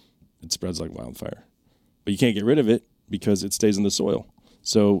 and it spreads like wildfire. But you can't get rid of it because it stays in the soil.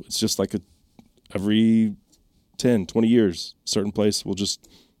 So it's just like every 10, 20 years, a certain place will just,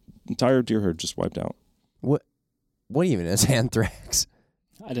 entire deer herd just wiped out. What even is anthrax?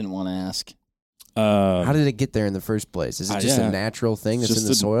 I didn't want to ask. How did it get there in the first place? Is it just a natural thing that's in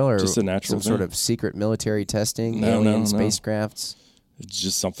the soil, or just a natural some sort of secret military testing, alien spacecrafts? It's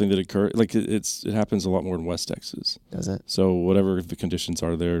just something that occurs. Like it happens a lot more in West Texas. Does it? So whatever the conditions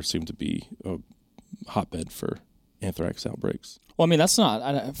are there seem to be a hotbed for anthrax outbreaks. Well, I mean, that's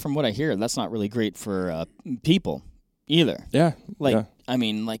not, from what I hear, that's not really great for people either. Yeah. I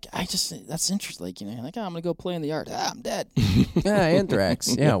mean, that's interesting. Like, I'm going to go play in the yard. I'm dead. Yeah,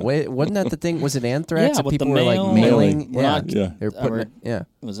 anthrax. Yeah, wasn't that the thing? Was it anthrax? Yeah, that people the were like mailing. Yeah. They're putting it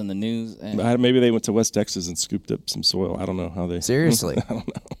was in the news. Maybe they went to West Texas and scooped up some soil. I don't know how they. Seriously. I don't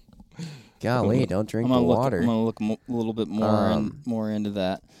know. Golly, don't drink the water. I'm going to look a little bit more into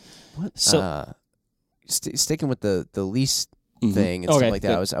that. What? So, sticking with the lease thing and stuff like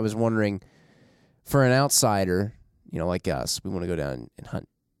that, I was wondering, for an outsider, like us, we want to go down and hunt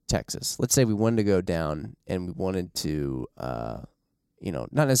Texas. Let's say we wanted to go down and we wanted to,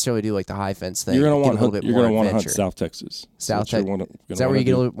 not necessarily do like the high fence thing. You're going to want to hunt South Texas. South Texas. Is that where you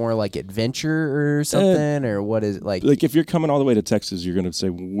get a little bit more like adventure or something, or what is it like? Like if you're coming all the way to Texas, you're going to say,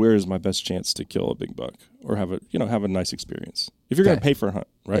 "Where is my best chance to kill a big buck or have a nice experience?" If you're going to pay for a hunt,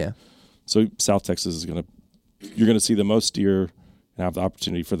 right? Yeah. So South Texas you're going to see the most deer and have the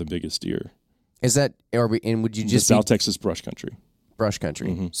opportunity for the biggest deer. Is that, and would you just South Texas brush country? Brush country.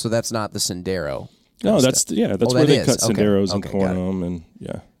 Mm-hmm. So that's not the Sendero. No, that's where they cut Senderos and corn them, and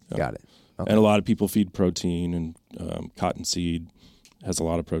Got it. Okay. And a lot of people feed protein, and cottonseed has a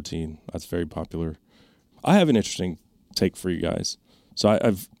lot of protein. That's very popular. I have an interesting take for you guys. So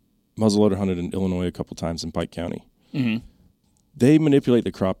I've muzzleloader hunted in Illinois a couple times in Pike County. Mm-hmm. They manipulate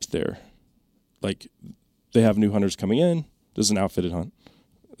the crops there. Like they have new hunters coming in. This is an outfitted hunt.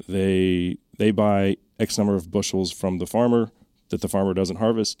 They buy X number of bushels from the farmer that the farmer doesn't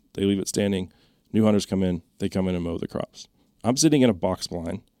harvest. They leave it standing. New hunters come in. They come in and mow the crops. I'm sitting in a box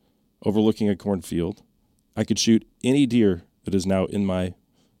blind overlooking a cornfield. I could shoot any deer that is now in my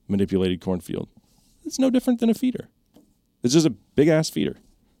manipulated cornfield. It's no different than a feeder. It's just a big-ass feeder.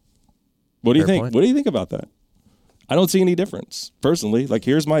 What do you think? What do you think about that? I don't see any difference, personally. Like,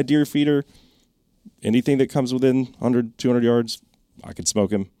 here's my deer feeder. Anything that comes within 100, 200 yards, I can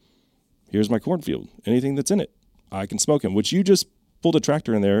smoke him. Here's my cornfield. Anything that's in it, I can smoke him, which you just pulled a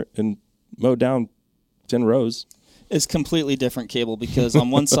tractor in there and mowed down 10 rows. It's completely different, Cable, because on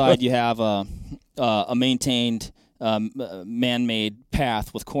one side you have a maintained man-made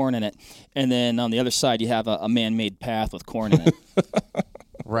path with corn in it, and then on the other side you have a man-made path with corn in it.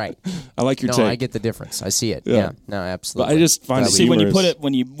 Right. I like your take. I get the difference. I see it. Yeah. No, absolutely. But I just find it see when you put it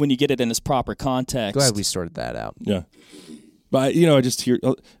when you get it in its proper context. Glad we sorted that out. Yeah. But I just hear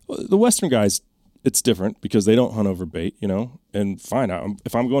the Western guys. It's different because they don't hunt over bait, and fine.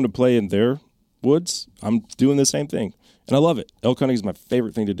 If I'm going to play in their woods, I'm doing the same thing, and I love it. Elk hunting is my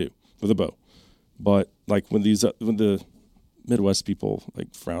favorite thing to do with a bow. But like when the Midwest people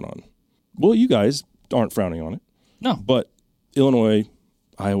like frown on, well, you guys aren't frowning on it. No. But Illinois,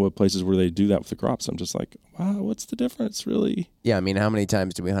 Iowa, places where they do that with the crops, I'm just like, wow, what's the difference, really? Yeah, I mean, how many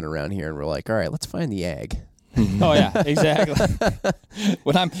times do we hunt around here and we're like, all right, let's find the egg. Oh yeah, exactly.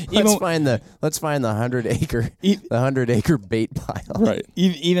 Let's find the 100-acre bait pile. Right.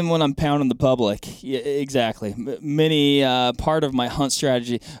 Even when I'm pounding the public, yeah, exactly. Many part of my hunt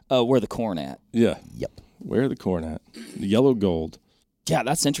strategy, where the corn at. Yeah. Yep. Where the corn at? The yellow gold. Yeah,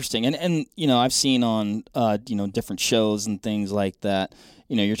 that's interesting. And I've seen on different shows and things like that.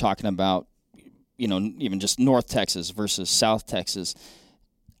 You're talking about even just North Texas versus South Texas.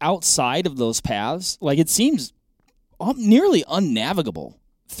 Outside of those paths, like it seems nearly unnavigable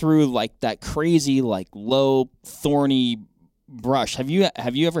through like that crazy, like low, thorny brush. Have you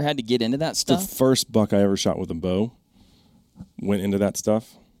ever had to get into that stuff? The first buck I ever shot with a bow went into that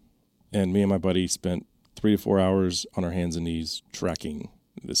stuff, and me and my buddy spent 3 to 4 hours on our hands and knees tracking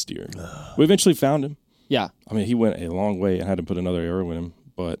this deer. We eventually found him. Yeah. I mean, he went a long way and had to put another arrow in him,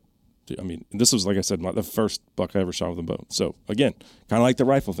 but I mean, this was, like I said, the first buck I ever shot with a bow. So, again, kind of like the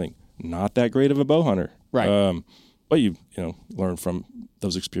rifle thing. Not that great of a bow hunter. Right. But you learn from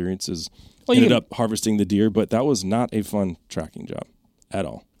those experiences. Well, Ended up harvesting the deer, but that was not a fun tracking job at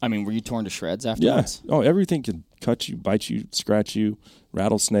all. I mean, were you torn to shreds afterwards? Yeah. Oh, everything can cut you, bite you, scratch you,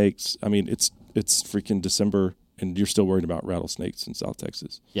 rattlesnakes. I mean, it's freaking December, and you're still worried about rattlesnakes in South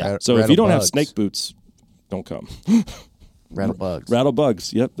Texas. Yeah. So if you don't have snake boots, don't come. Rattlebugs.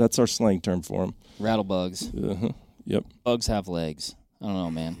 Rattlebugs. Yep, that's our slang term for them. Rattlebugs. Uh-huh. Yep. Bugs have legs. I don't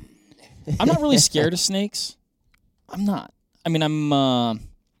know, man. I'm not really scared of snakes. I'm not. I mean,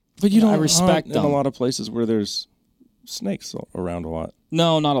 But you don't I respect hunt them. in a lot of places where there's snakes around a lot.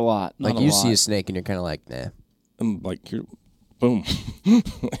 No, not a lot. Not Like a you lot. see a snake and you're kind of like, nah, And boom.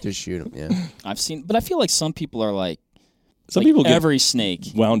 just shoot him. Yeah. I've seen, but I feel like some people are like, Some people get every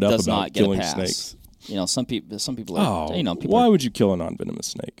snake wound up does about not get killing a pass. snakes. You know, some people are. Oh, You know, people why are, would you kill a non-venomous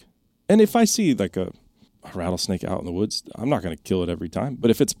snake? And if I see like a rattlesnake out in the woods, I'm not going to kill it every time. But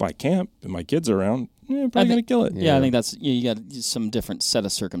if it's by camp and my kids are around, I'm probably going to kill it. Yeah, I think that's you got some different set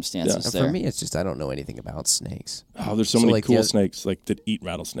of circumstances And there. for me, it's just I don't know anything about snakes. Oh, there's so So, many like, cool the- snakes like that eat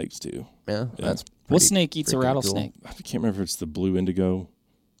rattlesnakes too. Yeah, that's what pretty snake eats a freaking rattlesnake? I can't remember if it's the blue indigo.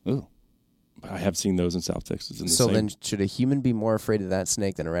 Ooh, But I have seen those in South Texas. In the So same. then, should a human be more afraid of that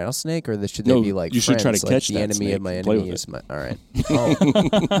snake than a rattlesnake, or should No, they be like you should try to friends, like catch the that enemy snake of my and play enemy with is my? All right. Oh, I don't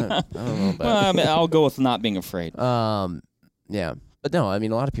know about. well, I mean, I'll go with not being afraid. Yeah, but no, I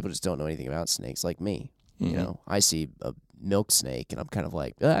mean, a lot of people just don't know anything about snakes, like me. Mm-hmm. You know, I see a milk snake, and I'm kind of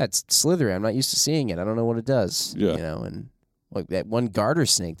like, it's slithery. I'm not used to seeing it. I don't know what it does. Yeah. You know, and like that one garter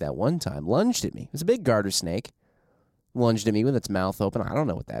snake that one time lunged at me. It was a big garter snake. Lunged at me with its mouth open. I don't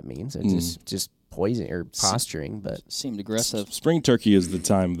know what that means. It's just poison or posturing, but Seemed aggressive. Spring turkey is the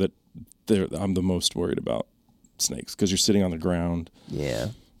time that I'm the most worried about snakes because you're sitting on the ground yeah.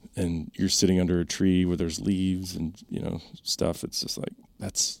 and you're sitting under a tree where there's leaves and stuff. It's just like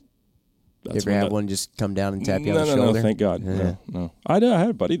that's. You ever have one just come down and tap you on the No, shoulder? thank God. Yeah. No. I had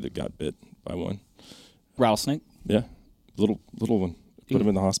a buddy that got bit by one. Rattlesnake? Yeah, little one. Put him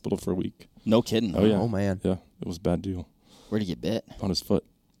in the hospital for a week. No kidding. Oh yeah. Oh man. Yeah, it was a bad deal. Where'd he get bit? On his foot.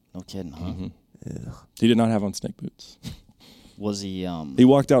 No kidding, huh? Mm-hmm. He did not have on snake boots. Was he? He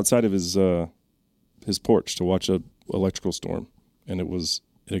walked outside of his porch to watch a electrical storm, and it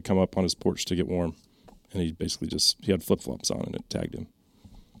had come up on his porch to get warm, and he basically he had flip flops on, and it tagged him.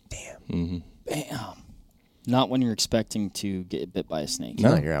 Bam. Not when you're expecting to get bit by a snake.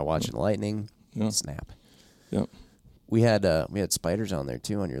 No, you're out watching lightning. No. Snap. Yep. We had spiders on there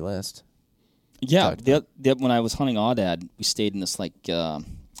too on your list. Yeah, when I was hunting Aoudad, we stayed in this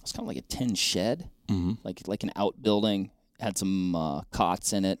it's kind of like a tin shed, like an outbuilding. Had some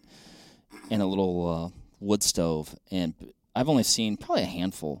cots in it and a little wood stove. And I've only seen probably a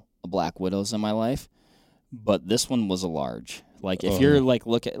handful of black widows in my life, but this one was a large. Like if you're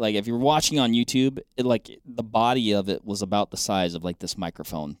if you're watching on YouTube, the body of it was about the size of like this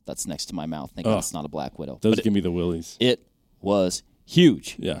microphone that's next to my mouth. Thinking it's not a black widow. Those But give me the willies. it was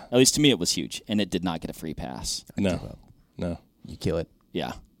huge. Yeah. At least to me, it was huge, and it did not get a free pass. No. You kill it.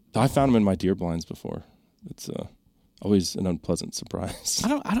 Yeah. I found them in my deer blinds before. It's always an unpleasant surprise. I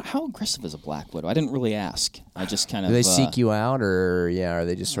don't. How aggressive is a black widow? I didn't really ask. I just kind of. Do they seek you out, or are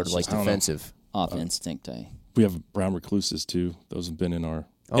they just sort of like I don't know. defensive? off instinct? We have brown recluses too. Those have been in our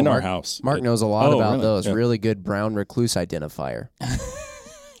Mark, house. Mark knows a lot about really? those. Yeah. Really good brown recluse identifier.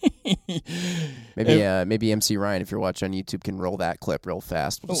 Maybe MC Ryan, if you're watching on YouTube, can roll that clip real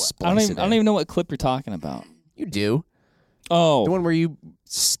fast. We'll just I splice it don't in. even know what clip you're talking about. You do. Oh, The one where you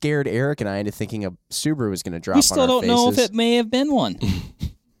scared Eric and I into thinking a Subaru was going to drop we on still our don't know if faces. it may have been one.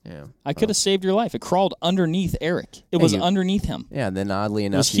 Yeah. I could have saved your life. It crawled underneath Eric. It was underneath him. Yeah, and then oddly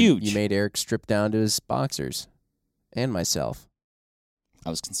enough, was you huge. made Eric strip down to his boxers. And myself. I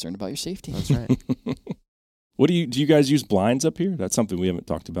was concerned about your safety. That's right. Do you guys use blinds up here? That's something we haven't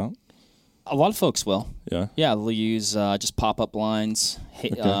talked about. A lot of folks will. Yeah. Yeah, they'll use just pop-up blinds,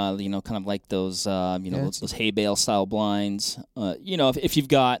 kind of like those, those hay bale style blinds. If you've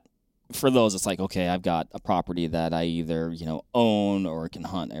got, for those, it's like, okay, I've got a property that I either, own or can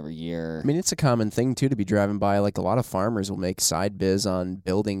hunt every year. I mean, it's a common thing, too, to be driving by. Like, a lot of farmers will make side biz on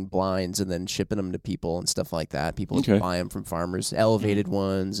building blinds and then shipping them to people and stuff like that. People just buy them from farmers, elevated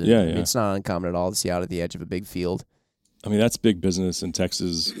ones. And, I mean, it's not uncommon at all to see out at the edge of a big field. I mean, that's big business in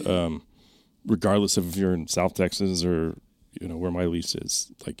Texas, regardless of if you're in South Texas or, where my lease is.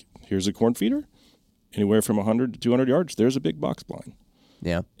 Like, here's a corn feeder. Anywhere from 100 to 200 yards, there's a big box blind.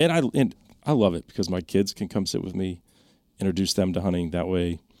 Yeah. And I love it because my kids can come sit with me, introduce them to hunting. That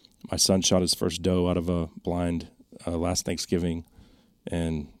way, my son shot his first doe out of a blind last Thanksgiving,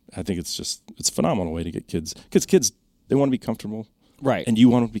 and I think it's a phenomenal way to get kids, because kids, they want to be comfortable, Right. and you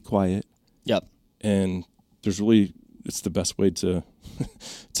want them to be quiet, Yep. and it's the best way to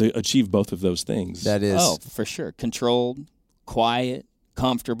to achieve both of those things. That is. Oh, for sure. Controlled, quiet,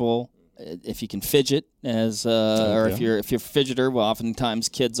 comfortable. If you can fidget, if you're a fidgeter, well, oftentimes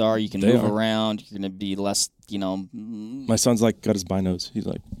kids are. You can move around. You're going to be less, My son's like got his binos. He's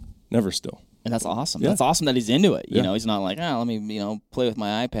like never still. And that's awesome. Yeah. That's awesome that he's into it. You Yeah. know, he's not like, let me, play with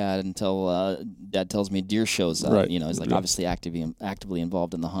my iPad until Dad tells me a deer shows up. Right. He's like Yeah. obviously actively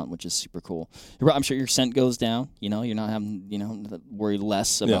involved in the hunt, which is super cool. I'm sure your scent goes down. You're not having, to worry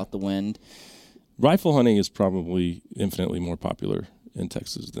less about the wind. Rifle hunting is probably infinitely more popular in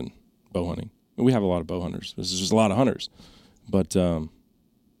Texas than bow hunting. We have a lot of bow hunters. There's just a lot of hunters. But,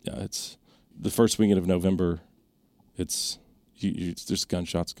 it's the first weekend of November. It's there's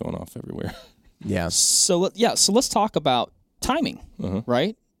gunshots going off everywhere. Yeah. So let's talk about timing,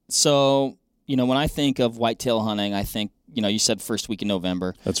 right? So, when I think of whitetail hunting, I think, you said first week in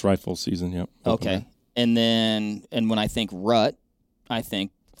November. That's rifle season, yep. Okay. And when I think rut, I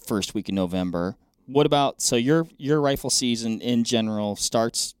think first week in November. What about, so your rifle season in general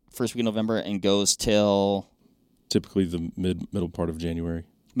starts first week in November and goes till? Typically the middle part of January.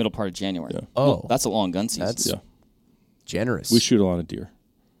 Middle part of January. Yeah. Oh. Well, that's a long gun season. That's generous. We shoot a lot of deer.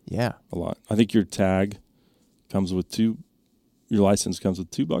 Yeah. A lot. I think your tag comes with your license comes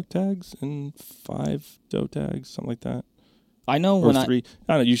with 2 buck tags and 5 doe tags, something like that. I know Or when 3.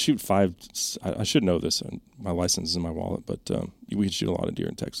 I don't know, you shoot 5. I should know this. My license is in my wallet, but we can shoot a lot of deer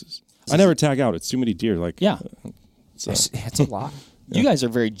in Texas. I never tag out. It's too many deer. Yeah. So. It's a lot. You guys are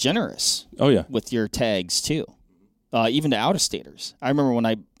very generous. Oh, yeah. With your tags, too. Even to out-of-staters. I remember when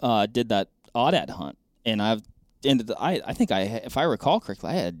I did that aoudad hunt, and I think if I recall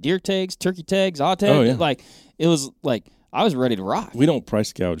correctly, I had deer tags, turkey tags, odd tags. Oh, yeah. Like, it was like, I was ready to rock. We don't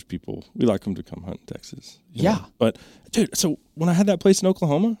price gouge people. We like them to come hunt in Texas. Yeah. know? But, dude, so when I had that place in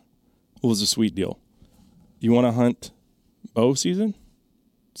Oklahoma, it was a sweet deal. You want to hunt bow season?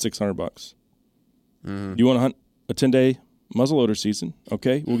 $600. You want to hunt a 10-day muzzleloader season?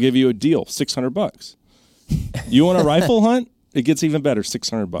 Okay, we'll give you a deal, $600. You want a rifle hunt? It gets even better,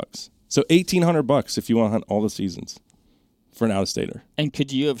 $600. So $1,800 if you want to hunt all the seasons for an out-of-stater. And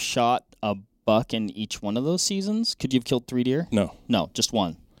could you have shot a buck in each one of those seasons? Could you have killed 3 deer? No. No, just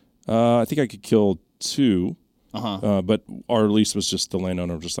one. I think I could kill 2. But our lease was just the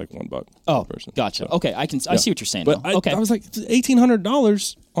landowner, just like 1 buck. Oh, per person. gotcha. So, Okay, I see what you're saying. But now. Okay. I was like,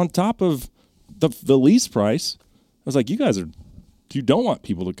 $1,800 on top of the lease price. I was like, you don't want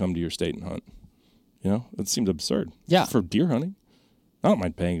people to come to your state and hunt. It seems absurd. Yeah. For deer hunting, I don't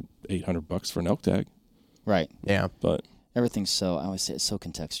mind paying $800 for an elk tag. Right. Yeah. But Everything's I always say it's so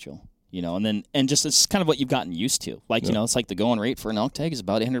contextual. And just it's kind of what you've gotten used to. Like, it's like the going rate for an elk tag is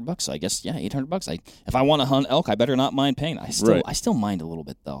about $800. So I guess, $800. If I want to hunt elk, I better not mind paying. I still mind a little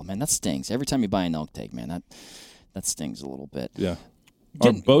bit though, man. That stings. Every time you buy an elk tag, man, that stings a little bit. yeah,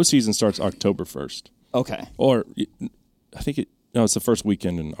 our bow season starts October 1st. Okay. Or I think it's the first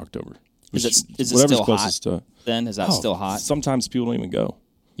weekend in October. Is it whatever's still closest hot? Then is that still hot? Sometimes people don't even go.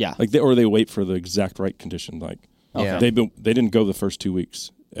 Yeah. Like they wait for the exact right condition. Like Yeah. they didn't go the first 2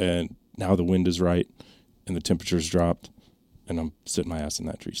 weeks, and now the wind is right, and the temperature's dropped, and I'm sitting my ass in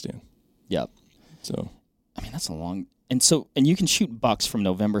that tree stand. Yep. So I mean, that's a long. And you can shoot bucks from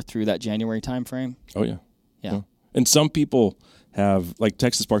November through that January time frame. oh yeah. Yeah. And some people have, like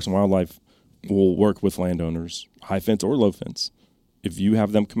Texas Parks and Wildlife will work with landowners, high fence or low fence. If you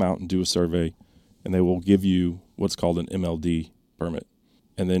have them come out and do a survey, and they will give you what's called an MLD permit.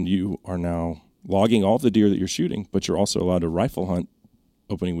 And then you are now logging all the deer that you're shooting, but you're also allowed to rifle hunt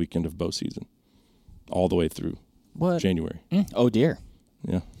opening weekend of bow season all the way through January. Oh dear.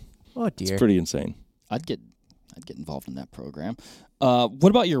 Yeah. Oh dear. It's pretty insane. I'd get involved in that program. What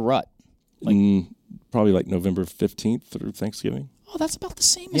about your rut? Probably like November 15th through Thanksgiving. Oh, that's about the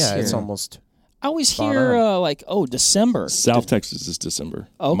same as Yeah, here. it's almost. I always spot hear on. December. South Texas is December.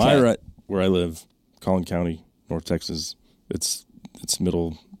 Okay. My rut, where I live, Collin County, North Texas, it's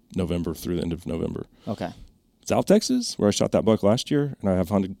middle November through the end of November. Okay. South Texas, where I shot that buck last year, and I have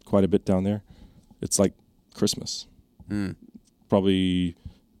hunted quite a bit down there, it's like Christmas. Probably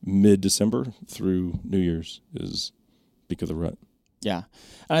mid-December through New Year's is peak of the rut. Yeah.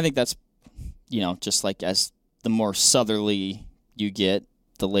 And I think that's, just like as the more southerly you get,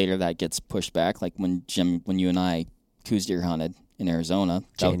 the later that gets pushed back. Like when you and I coos deer hunted in Arizona.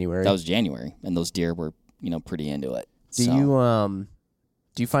 January. That was January, and those deer were, pretty into it. Do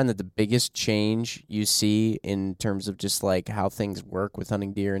you find that the biggest change you see in terms of just like how things work with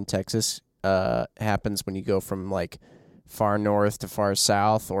hunting deer in Texas happens when you go from like far north to far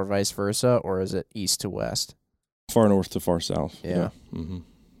south or vice versa, or is it east to west? Far north to far south. Yeah. Mm-hmm.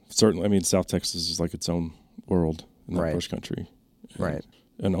 Certainly. I mean, South Texas is like its own world in that bush country. Right.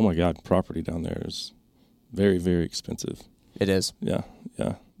 And oh my God, property down there is very, very expensive. It is. Yeah.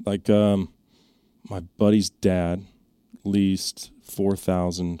 Yeah. Like my buddy's dad leased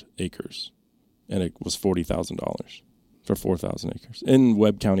 4,000 acres, and it was $40,000 for 4,000 acres in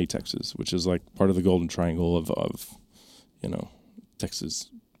Webb County, Texas, which is like part of the Golden Triangle of Texas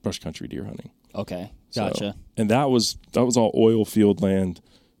brush country deer hunting. Okay, gotcha. So, and that was all oil field land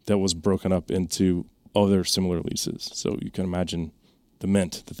that was broken up into other similar leases. So you can imagine the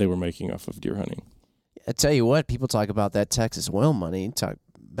mint that they were making off of deer hunting. I tell you what, people talk about that Texas oil money, talk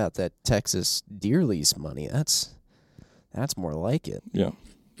about that Texas deer lease money. That's more like it. Yeah,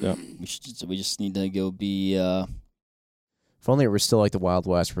 yeah. We just need to go be. If only it were still like the Wild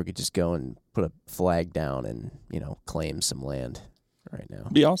West, where we could just go and put a flag down and claim some land right now.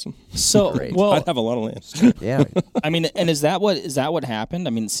 Be awesome. So well, I'd have a lot of land. Yeah. I mean, and is that what happened?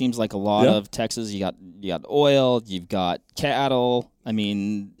 I mean, it seems like a lot of Texas. You got oil, you've got cattle. I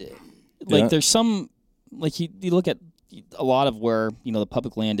mean, like there's some like you look at a lot of where the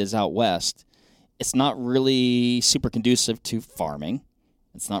public land is out west. It's not really super conducive to farming.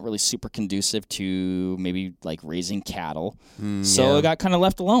 It's not really super conducive to maybe like raising cattle. So it got kind of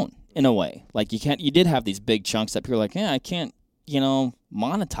left alone in a way. Like you did have these big chunks that people are like, I can't,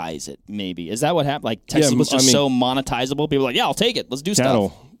 monetize it maybe. Is that what happened? Like Texas was just so monetizable. People were like, I'll take it. Let's do cattle,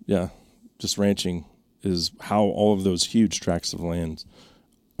 stuff. Yeah. Just ranching is how all of those huge tracts of land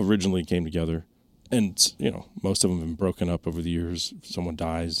originally came together. And, most of them have been broken up over the years. Someone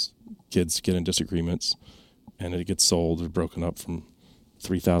dies, kids get in disagreements, and it gets sold or broken up from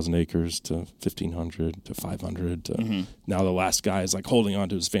 3,000 acres to 1,500 to 500 to now the last guy is like holding on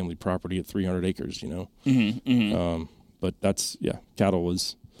to his family property at 300 acres, But that's, cattle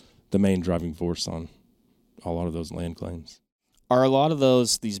was the main driving force on a lot of those land claims. Are a lot of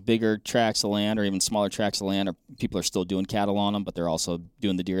these bigger tracts of land or even smaller tracts of land, or people are still doing cattle on them, but they're also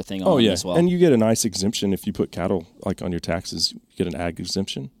doing the deer thing on them as well? And you get a nice exemption if you put cattle like on your taxes. You get an ag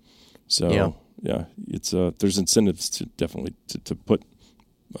exemption. So, it's there's incentives to definitely to put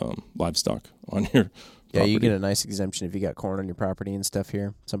livestock on your property. Yeah, you get a nice exemption if you got corn on your property and stuff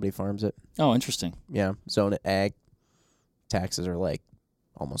here. Somebody farms it. Oh, interesting. Yeah, zone it ag. Taxes are like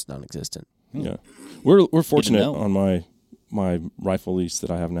almost non-existent. Yeah, we're fortunate on my rifle lease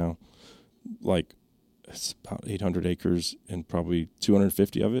that I have now. Like it's about 800 acres, and probably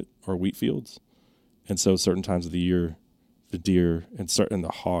 250 of it are wheat fields. And so certain times of the year, the deer and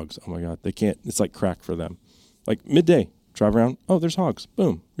the hogs, oh my God, they can't. It's like crack for them. Like midday, drive around. Oh, there's hogs.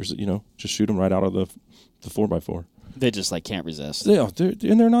 Boom. Just shoot them right out of the 4x4. They just like can't resist. They're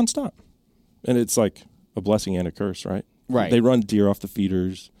nonstop, and it's like a blessing and a curse, right? Right. They run deer off the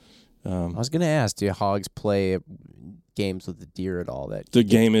feeders. I was going to ask, do hogs play games with the deer at all? The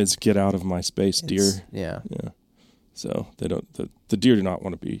game is get out of my space, deer. Yeah. Yeah. So they don't. The deer do not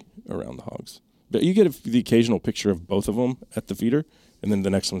want to be around the hogs. But you get the occasional picture of both of them at the feeder, and then the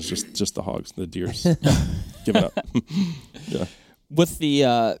next one's just the hogs, the deer's giving up. Yeah. With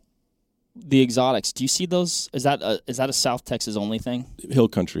the exotics, do you see those? Is that a South Texas only thing? Hill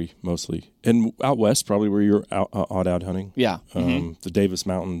country mostly, and out west probably where you're odd hunting. Yeah. The Davis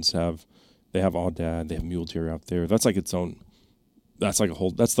Mountains have aoudad. They have mule deer out there. That's like its own. That's like a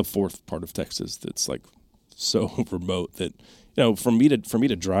whole. That's the fourth part of Texas that's like so remote that for me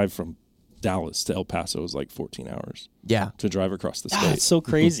to drive from Dallas to El Paso is like 14 hours. Yeah. To drive across the state. That's so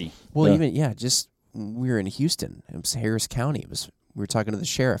crazy. Well, just we were in Houston. It was Harris County. We were talking to the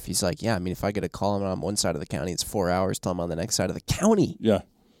sheriff. He's like, I mean, if I get a call I'm on one side of the county, it's 4 hours till I'm on the next side of the county. Yeah.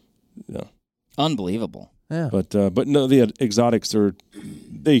 Yeah. Unbelievable. Yeah. But no, the exotics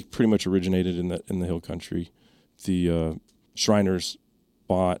they pretty much originated in the hill country. The Shriners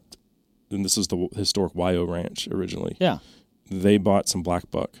bought, and this is the historic Wyo Ranch originally. Yeah. They bought some black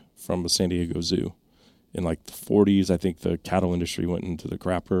buck from the San Diego Zoo in like the 40s. I think the cattle industry went into the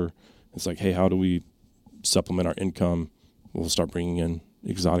crapper. It's like, hey, how do we supplement our income? We'll start bringing in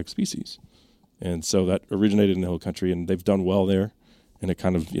exotic species. And so that originated in the hill country, and they've done well there. And it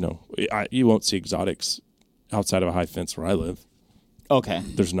kind of, you won't see exotics outside of a high fence where I live. Okay.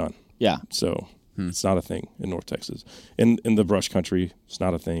 There's none. Yeah. So it's not a thing in North Texas. In the brush country, it's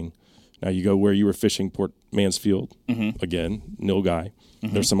not a thing. Now you go where you were fishing, Port Mansfield, again, Nilgai.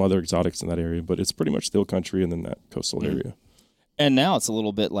 There's some other exotics in that area, but it's pretty much the hill country and then that coastal area. And now it's a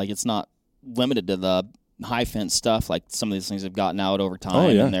little bit like it's not limited to the high fence stuff. Like some of these things have gotten out over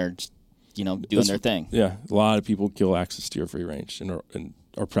time, and they're just, doing their thing. Yeah, a lot of people kill axis deer free range and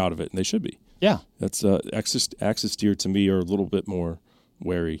are proud of it, and they should be. Yeah. That's axis deer to me are a little bit more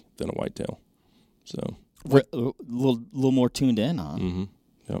wary than a whitetail. So A little more tuned in, huh? Mm-hmm.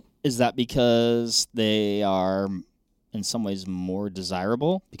 Yep. Is that because they are in some ways more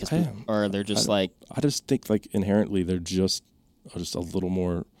desirable? Or they're just I just think like inherently they're just a little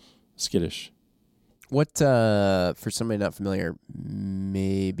more skittish. What, for somebody not familiar,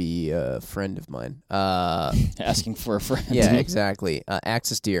 maybe a friend of mine. asking for a friend. Yeah, exactly.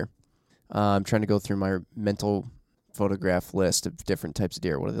 Axis deer. I'm trying to go through my mental photograph list of different types of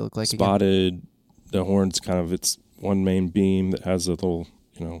deer. What do they look like Spotted, again? the horn's kind of its one main beam that has a little,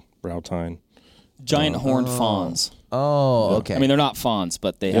 brow tine. Giant horned fawns. Oh, okay. I mean, they're not fawns,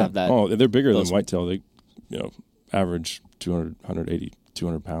 but they have that. Oh, they're bigger than whitetail. They, average 200, 180,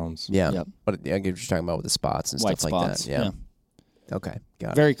 200 pounds. Yeah. Yep. But I get what you're talking about with the spots and White stuff spots. like that. Yeah. Okay.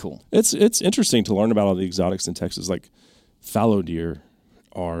 Got it. Very cool. It's interesting to learn about all the exotics in Texas. Like fallow deer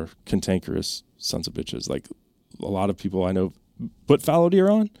are cantankerous sons of bitches. Like a lot of people I know put fallow deer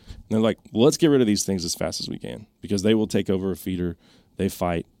on, and they're like, well, let's get rid of these things as fast as we can because they will take over a feeder. They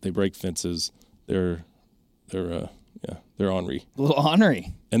fight. They break fences. They're ornery. A little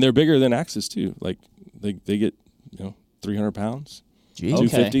ornery. And they're bigger than axis too. Like they get 300 pounds, Jeez.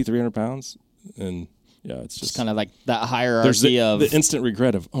 250, 300 pounds, and it's just kind of like that hierarchy there's of the instant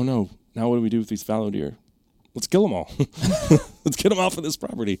regret of, oh no, now what do we do with these fallow deer? Let's kill them all. Let's get them off of this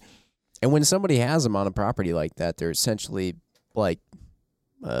property. And when somebody has them on a property like that, they're essentially like,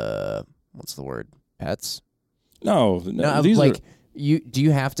 what's the word? Pets? No, these like are. do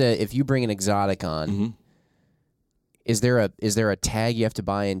you have to, if you bring an exotic on, Mm-hmm. is there a tag you have to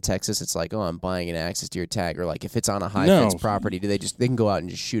buy in Texas? It's like, oh, I'm buying an axis deer tag, or like if it's on a high fence property, they can go out and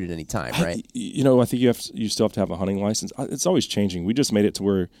just shoot at any time, right? I think you still have to have a hunting license. It's always changing. We just made it to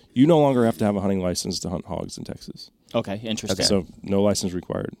where you no longer have to have a hunting license to hunt hogs in Texas. Okay, interesting. So no license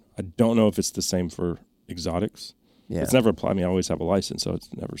required. I don't know if it's the same for exotics. Yeah. It's never applied. I mean, I always have a license, so it's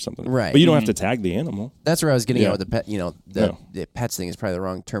never something. Right. But you don't have to tag the animal. That's where I was getting at with the pet. The pets thing is probably the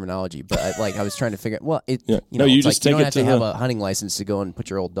wrong terminology, but I was trying to figure. Well, you just you don't take it have to to have a hunting license to go and put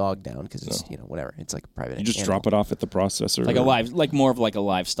your old dog down because it's whatever. It's like a private. You just animal. drop it off at the processor. Like more of like a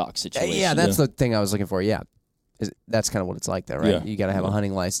livestock situation. Yeah, that's the thing I was looking for. Yeah. That's kind of what it's like, though, right? Yeah. You got to have a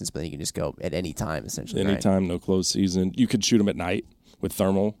hunting license, but then you can just go at any time, essentially. Anytime, no closed season. You could shoot them at night with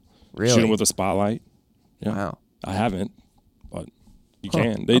thermal. Really? Shoot them with a spotlight. Yeah. Wow. I haven't, but you Huh.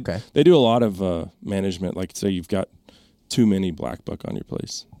 can. Okay. They do a lot of management. Like, say you've got too many black buck on your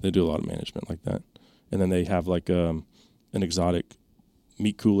place. They do a lot of management like that. And then they have like an exotic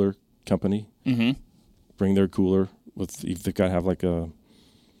meat cooler company. Mm-hmm. Bring their cooler with. They've got to have like a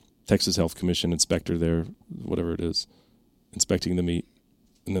Texas Health Commission inspector there, whatever it is, inspecting the meat,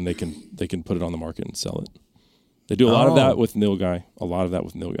 and then they can put it on the market and sell it. They do a lot of that with nilgai.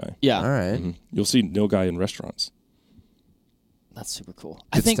 Yeah. All right. Mm-hmm. You'll see nilgai in restaurants. That's super cool.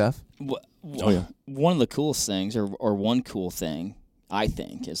 Good I think stuff. One of the coolest things, or one cool thing, I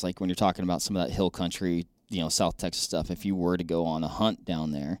think, is like when you're talking about some of that hill country, South Texas stuff. If you were to go on a hunt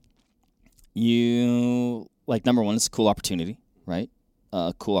down there, number one, it's a cool opportunity, right?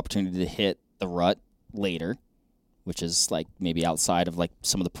 A cool opportunity to hit the rut later, which is like maybe outside of like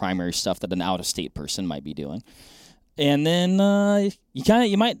some of the primary stuff that an out-of-state person might be doing. And then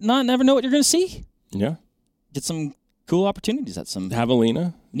you might not never know what you're going to see. Yeah. Get some cool opportunities at some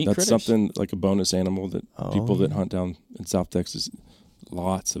javelina. Neat That's critters. something like a bonus animal that people that hunt down in South Texas,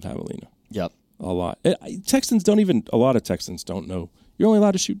 lots of javelina. Yep. A lot. A lot of Texans don't know. You're only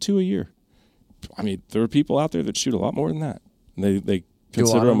allowed to shoot 2 a year. I mean, there are people out there that shoot a lot more than that. And they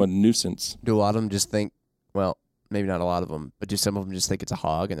consider them a nuisance. Do a lot of them just think, well, maybe not a lot of them, but do some of them just think it's a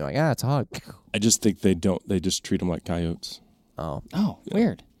hog and they're like, it's a hog? I just think they don't. They just treat them like coyotes. Oh,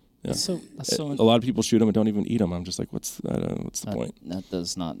 weird. Yeah. That's so A lot of people shoot them and don't even eat them. I'm just like, what's the point? That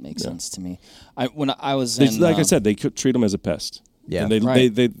does not make sense to me. When I was I said, they could treat them as a pest. Yeah. And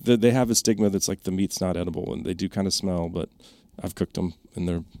Right. they have a stigma that's like the meat's not edible, and they do kind of smell. But I've cooked them, and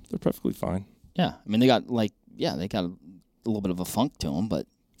they're perfectly fine. Yeah, I mean they got a little bit of a funk to them, but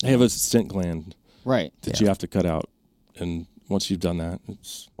They have a scent gland right. that you have to cut out, and once you've done that,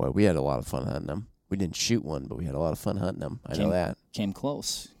 it's boy, we had a lot of fun hunting them. We didn't shoot one, but we had a lot of fun hunting them. I know that. Came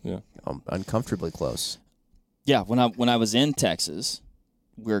close. Uncomfortably close. Yeah, when I was in Texas,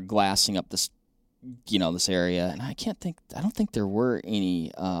 we were glassing up this area, and I don't think there were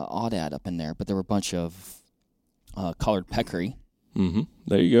any aoudad up in there, but there were a bunch of collared peccary. Mm-hmm.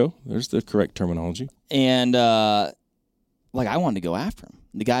 There you go. There's the correct terminology. And I wanted to go after them.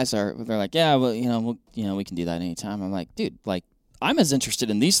 The guys they're like, yeah, well, we can do that anytime. I'm like, dude, like I'm as interested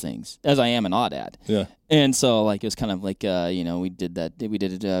in these things as I am in Aoudad. Yeah. And so, like, it was kind of like, we did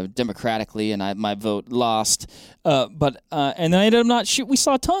it democratically, and my vote lost. And then I ended up not shoot. We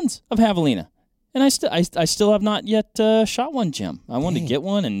saw tons of javelina, and I still have not yet shot one, Jim. I wanted to get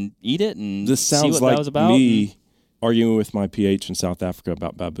one and eat it and This see sounds what like that was about. me arguing with my PH in South Africa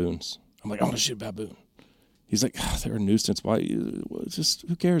about baboons. I'm like, I want to shoot a baboon. He's like, they're a nuisance. Why? Just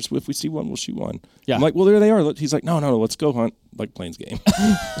who cares? If we see one, we'll shoot one. Yeah. I'm like, well, there they are. He's like, no, let's go hunt like Plains game.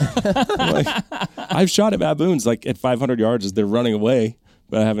 I'm like, I've shot at baboons like at 500 yards as they're running away,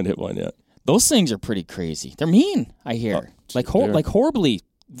 but I haven't hit one yet. Those things are pretty crazy. They're mean, I hear. Like horribly,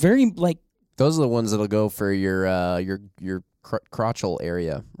 very like. Those are the ones that'll go for your crotchal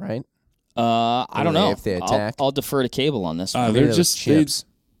area, right? I don't know. If they attack. I'll defer to Cable on this one. They're those just chips.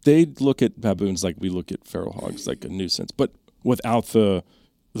 They look at baboons like we look at feral hogs, like a nuisance, but without the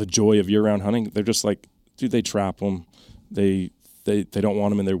joy of year-round hunting. They're just like, dude, they trap them. They don't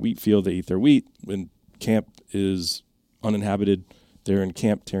want them in their wheat field. They eat their wheat. When camp is uninhabited, they're in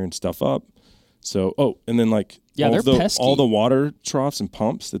camp tearing stuff up. So, and then like they're pesky. All the water troughs and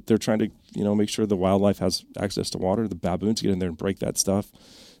pumps that they're trying to, make sure the wildlife has access to water. The baboons get in there and break that stuff.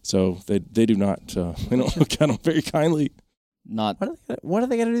 So they do not, they don't look at them very kindly. Not. What are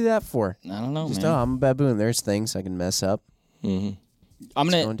they gonna do that for? I don't know, Just, man. I'm a baboon. There's things I can mess up. Mm-hmm. I'm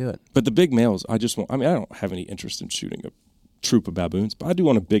Go gonna and do it. But the big males, I don't have any interest in shooting a troop of baboons, but I do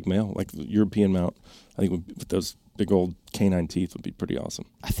want a big male, like the European mount. I think with those big old canine teeth would be pretty awesome.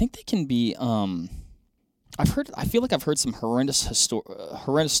 I think they can be. I feel like I've heard some horrendous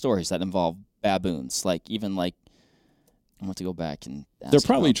stories that involve baboons. Like even like, I want to go back and. Ask They're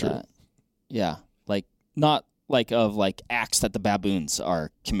probably about true. that. Yeah, like not like of like acts that the baboons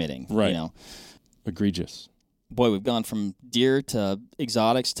are committing. Right. Egregious. Egregious. Boy, we've gone from deer to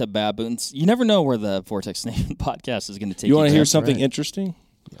exotics to baboons. You never know where the Vortex Nation podcast is going to take you. You want to hear something right. interesting?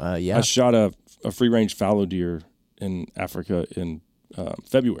 Yeah. I shot a free-range fallow deer in Africa in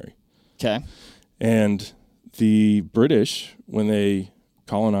February. Okay. And the British, when they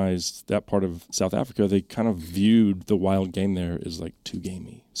colonized that part of South Africa, they kind of viewed the wild game there as like too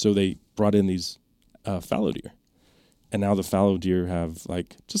gamey. So they brought in these fallow deer. And now the fallow deer have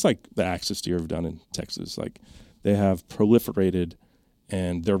just like the axis deer have done in Texas, like they have proliferated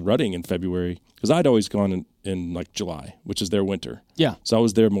and they're rutting in February. Because I'd always gone in like July, which is their winter. Yeah. So I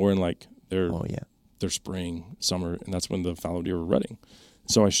was there more in like their spring, summer, and that's when the fallow deer were rutting.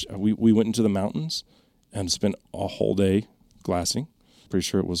 So we went into the mountains and spent a whole day glassing. Pretty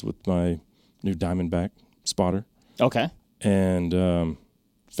sure it was with my new Diamondback spotter. Okay. And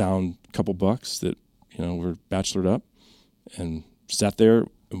found a couple bucks that were bachelored up, and sat there,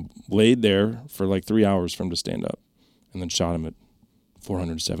 and laid there for like 3 hours for him to stand up, and then shot him at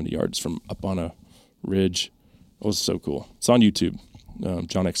 470 yards from up on a ridge. It was so cool. It's on YouTube,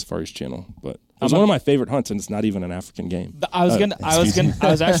 John X Safari's channel, but. It was one of my favorite hunts, and it's not even an African game. I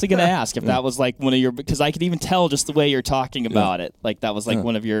was actually gonna ask if that was like one of your, because I could even tell just the way you're talking about it, like that was like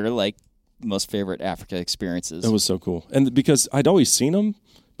one of your like most favorite Africa experiences. It was so cool, and because I'd always seen them,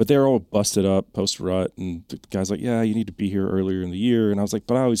 but they're all busted up post rut, and the guy's like, "Yeah, you need to be here earlier in the year," and I was like,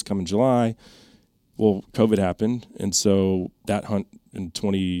 "But I always come in July." Well, COVID happened, and so that hunt in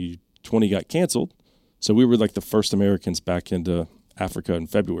 2020 got canceled. So we were like the first Americans back into Africa in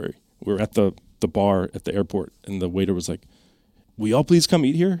February. We were at the bar at the airport, and the waiter was like, "Will y'all please come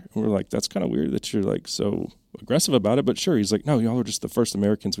eat here?" And we're like, "That's kind of weird that you're like so aggressive about it, but sure." He's like, "No, y'all are just the first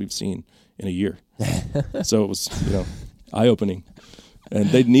Americans we've seen in a year." So it was, eye-opening, and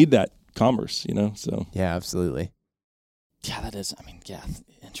they need that commerce, so. Yeah, absolutely. Yeah, that is,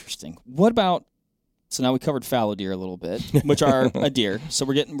 interesting. What about, so now we covered fallow deer a little bit, which are a deer. So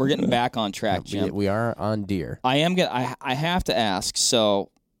we're getting back on track, Jim. We are on deer. I have to ask, so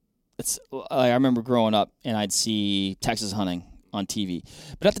I remember growing up and I'd see Texas hunting on TV.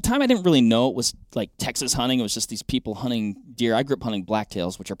 But at the time I didn't really know it was like Texas hunting. It was just these people hunting deer. I grew up hunting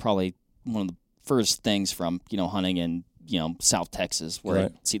blacktails, which are probably one of the first things from, hunting in, South Texas where I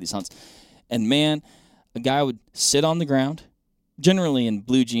see these hunts. And man, a guy would sit on the ground, generally in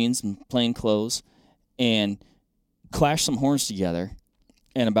blue jeans and plain clothes, and clash some horns together,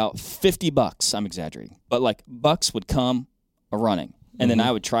 and about 50 bucks, I'm exaggerating, but like bucks would come a-running. And then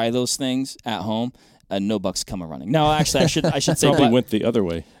I would try those things at home, and no bucks come a-running. No, actually, I should say probably went the other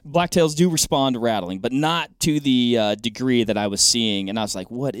way. Blacktails do respond to rattling, but not to the degree that I was seeing. And I was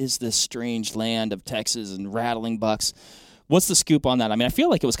like, what is this strange land of Texas and rattling bucks? What's the scoop on that? I feel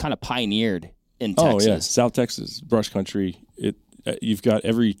like it was kind of pioneered in Texas. Oh, yeah. South Texas, brush country. You've got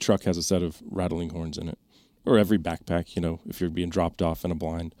every truck has a set of rattling horns in it, or every backpack, if you're being dropped off in a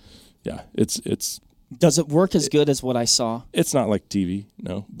blind. Yeah, it's Does it work as good as what I saw? It's not like TV,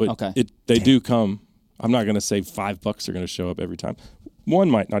 no. But Okay. They do come. I'm not going to say $5 are going to show up every time. One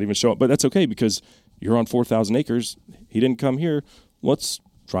might not even show up, but that's okay because you're on 4,000 acres. He didn't come here. Let's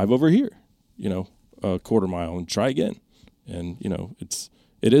drive over here, a quarter mile and try again. And,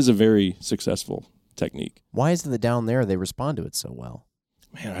 it is a very successful technique. Why is it that down there they respond to it so well?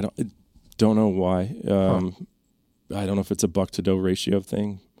 Man, I don't know why. I don't know if it's a buck to doe ratio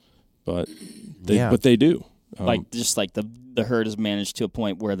thing, but they do. Just like the herd has managed to a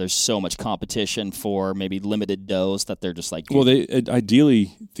point where there's so much competition for maybe limited does that they're just like. Well,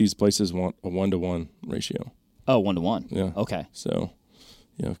 ideally these places want a 1-to-1 ratio. Oh, 1-to-1. Yeah. Okay. So,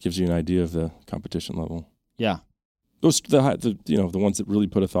 it gives you an idea of the competition level. Yeah. Those the ones that really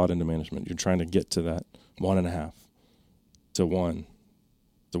put a thought into management. You're trying to get to that 1.5 to 1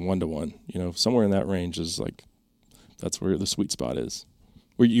 to 1-to-1. Somewhere in that range is like that's where the sweet spot is.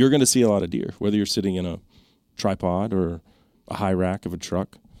 Where you're going to see a lot of deer, whether you're sitting in a tripod or a high rack of a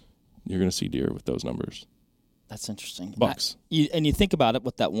truck, you're going to see deer with those numbers. That's interesting. Bucks. And you think about it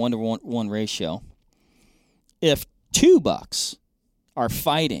with that 1-to-1 ratio. If 2 bucks are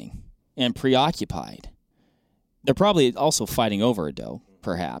fighting and preoccupied, they're probably also fighting over a doe,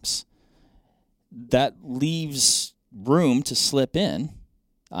 perhaps. That leaves room to slip in,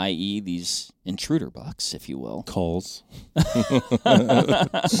 i.e. these intruder bucks, if you will. Calls.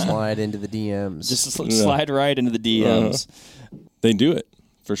 Slide into the DMs. Just slide right into the DMs. They do it,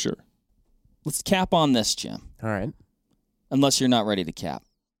 for sure. Let's cap on this, Jim. All right. Unless you're not ready to cap.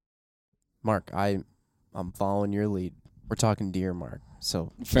 Mark, I'm following your lead. We're talking deer, Mark.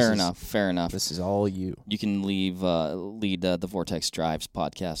 So Fair enough. This is all you. You can lead the Vortex Drives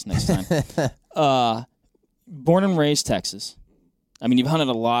podcast next time. Born and raised Texas. I mean, you've hunted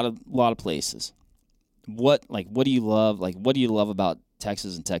a lot of places. What do you love? What do you love about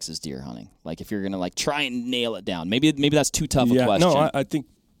Texas and Texas deer hunting? Like, if you're gonna try and nail it down, maybe that's too tough a question. No, I think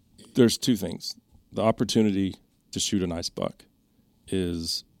there's 2 things. The opportunity to shoot a nice buck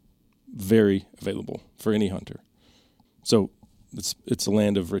is very available for any hunter. So it's a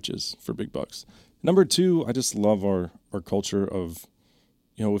land of riches for big bucks. Number 2, I just love our culture of,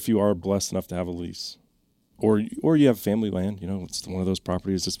 if you are blessed enough to have a lease, or you have family land, it's one of those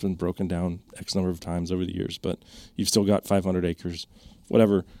properties that's been broken down X number of times over the years, but you've still got 500 acres,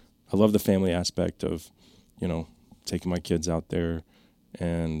 whatever. I love the family aspect of, taking my kids out there,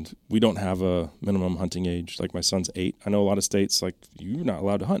 and we don't have a minimum hunting age. Like, my son's 8. I know a lot of states, you're not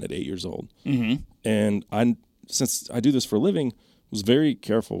allowed to hunt at 8 years old. Mm-hmm. And since I do this for a living, was very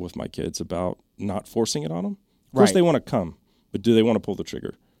careful with my kids about not forcing it on them. Of course, they want to come, but do they want to pull the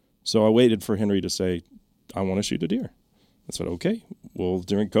trigger? So I waited for Henry to say, I want to shoot a deer. I said, okay. Well,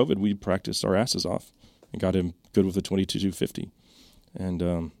 during COVID, we practiced our asses off and got him good with a 22-50.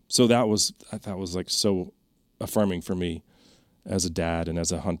 And so that was so affirming for me as a dad and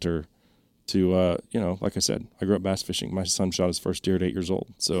as a hunter to, like I said, I grew up bass fishing. My son shot his first deer at 8 years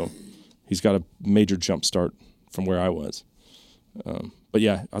old. So he's got a major jump start from where I was. But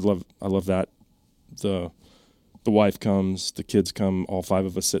yeah, I love that. The wife comes, the kids come, all 5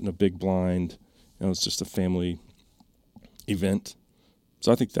 of us sit in a big blind. It's just a family event.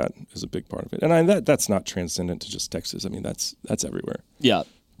 So I think that is a big part of it. And that's not transcendent to just Texas. I mean, that's everywhere. Yeah.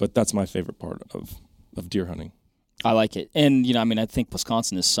 But that's my favorite part of deer hunting. I like it. And, I think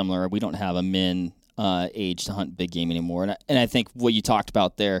Wisconsin is similar. We don't have a men age to hunt big game anymore. And I think what you talked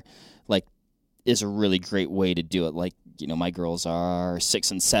about there, is a really great way to do it. My girls are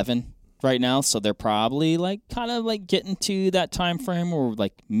 6 and 7 right now, so they're probably getting to that time frame where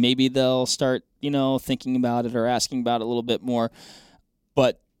maybe they'll start, thinking about it or asking about it a little bit more.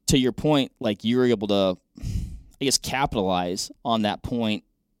 But to your point, you were able to, I guess, capitalize on that point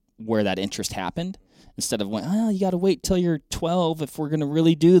where that interest happened instead of you got to wait till you're 12 if we're going to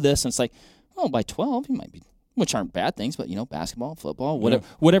really do this. And it's by 12 you might be, which aren't bad things, but basketball, football,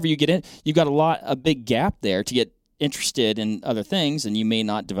 whatever you get in, you've got a big gap there to get interested in other things, and you may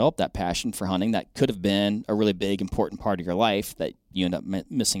not develop that passion for hunting that could have been a really big, important part of your life that you end up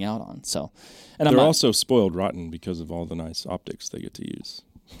missing out on. So, and they're also spoiled rotten because of all the nice optics they get to use.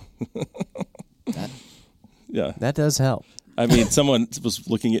 Yeah, that does help. I mean, someone was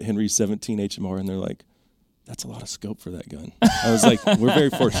looking at Henry's 17 HMR, and they're like, that's a lot of scope for that gun. I was like, we're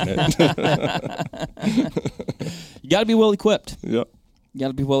very fortunate. You got to be well equipped. Yep. You got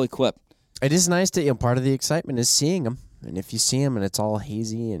to be well equipped. It is nice to, part of the excitement is seeing them. And if you see them and it's all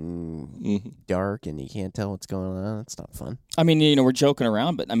hazy and dark and you can't tell what's going on, it's not fun. I mean, we're joking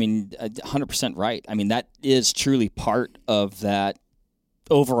around, but 100% right. I mean, that is truly part of that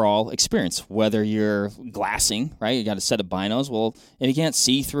overall experience, whether you're glassing, right? You got a set of binos. Well, if you can't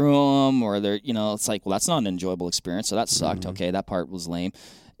see through them, or they're, it's like, well, that's not an enjoyable experience. So that sucked. Okay, that part was lame.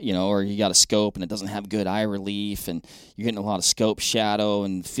 Or you got a scope and it doesn't have good eye relief, and you're getting a lot of scope shadow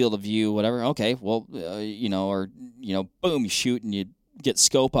and field of view, whatever. Okay, well, boom, you shoot and you get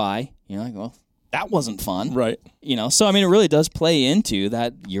scope eye. Like, well, that wasn't fun. Right. So, I mean, it really does play into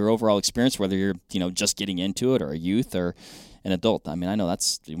that, your overall experience, whether you're, just getting into it or a youth or an adult. I mean, I know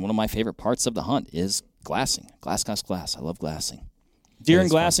that's one of my favorite parts of the hunt is glassing. Glass. I love glassing. Deer and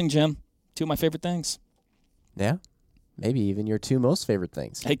glassing, Jim, two of my favorite things. Yeah. Maybe even your two most favorite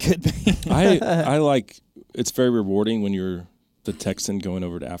things. It could be. I like, it's very rewarding when you're the Texan going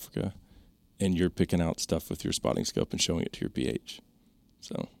over to Africa and you're picking out stuff with your spotting scope and showing it to your PH.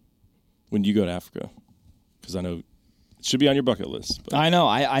 So when you go to Africa, because I know it should be on your bucket list. But. I know.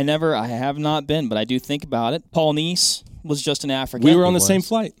 I have not been, but I do think about it. Paul Neese was just in Africa. We were on the same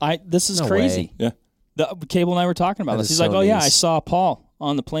flight. This is crazy. Way. Yeah. The Cable and I were talking about this. He's like, yeah, I saw Paul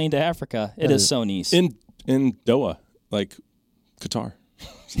on the plane to Africa. It is so Neese. In Doha, like Qatar.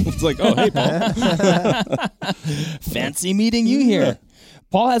 It's like, oh, hey, Paul. Fancy meeting you here.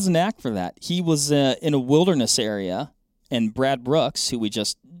 Paul has a knack for that. He was in a wilderness area, and Brad Brooks, who we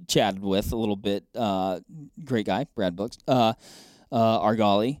just chatted with a little bit, great guy, Brad Brooks,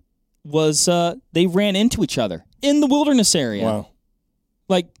 Argali, they ran into each other in the wilderness area. Wow.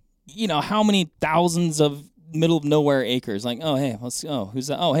 Like, how many thousands of middle of nowhere acres? Like, oh, hey, who's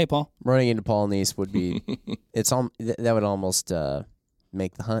that? Oh, hey, Paul. Running into Paul Neese would be, that would almost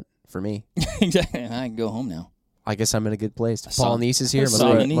make the hunt for me. Exactly. I can go home now. I guess I'm in a good place. Paul Neese is here.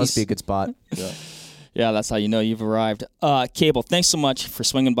 Must be a good spot. Yeah. Yeah, that's how you know you've arrived. Cable, thanks so much for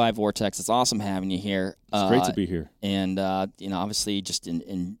swinging by Vortex. It's awesome having you here. It's great to be here. And, obviously just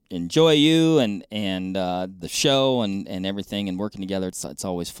enjoy you and the show and everything, and working together. It's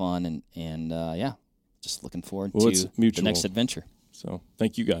always fun. And just looking forward to the next adventure. So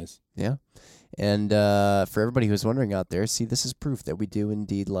thank you guys. Yeah. And for everybody who's wondering out there, this is proof that we do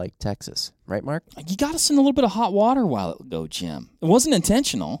indeed like Texas. Right, Mark? You got us in a little bit of hot water a while ago, Jim. It wasn't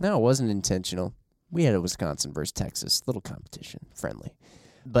intentional. No, it wasn't intentional. We had a Wisconsin versus Texas, little competition, friendly.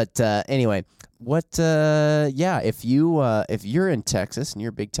 But anyway, if you're in Texas and you're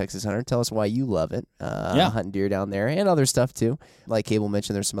a big Texas hunter, tell us why you love it. Hunting deer down there and other stuff too. Like Cable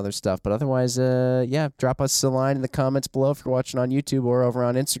mentioned, there's some other stuff. But otherwise, drop us a line in the comments below if you're watching on YouTube or over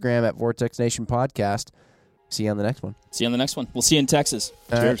on Instagram at Vortex Nation Podcast. See you on the next one. We'll see you in Texas.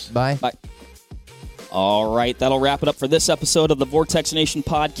 Cheers. Bye. Bye. All right, that'll wrap it up for this episode of the Vortex Nation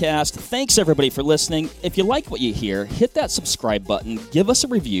podcast. Thanks, everybody, for listening. If you like what you hear, hit that subscribe button, give us a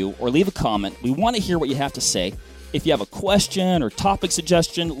review, or leave a comment. We want to hear what you have to say. If you have a question or topic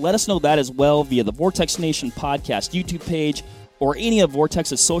suggestion, let us know that as well via the Vortex Nation podcast YouTube page or any of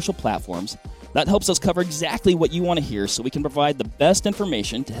Vortex's social platforms. That helps us cover exactly what you want to hear so we can provide the best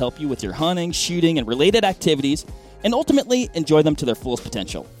information to help you with your hunting, shooting, and related activities, and ultimately enjoy them to their fullest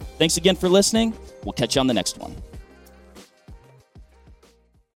potential. Thanks again for listening. We'll catch you on the next one.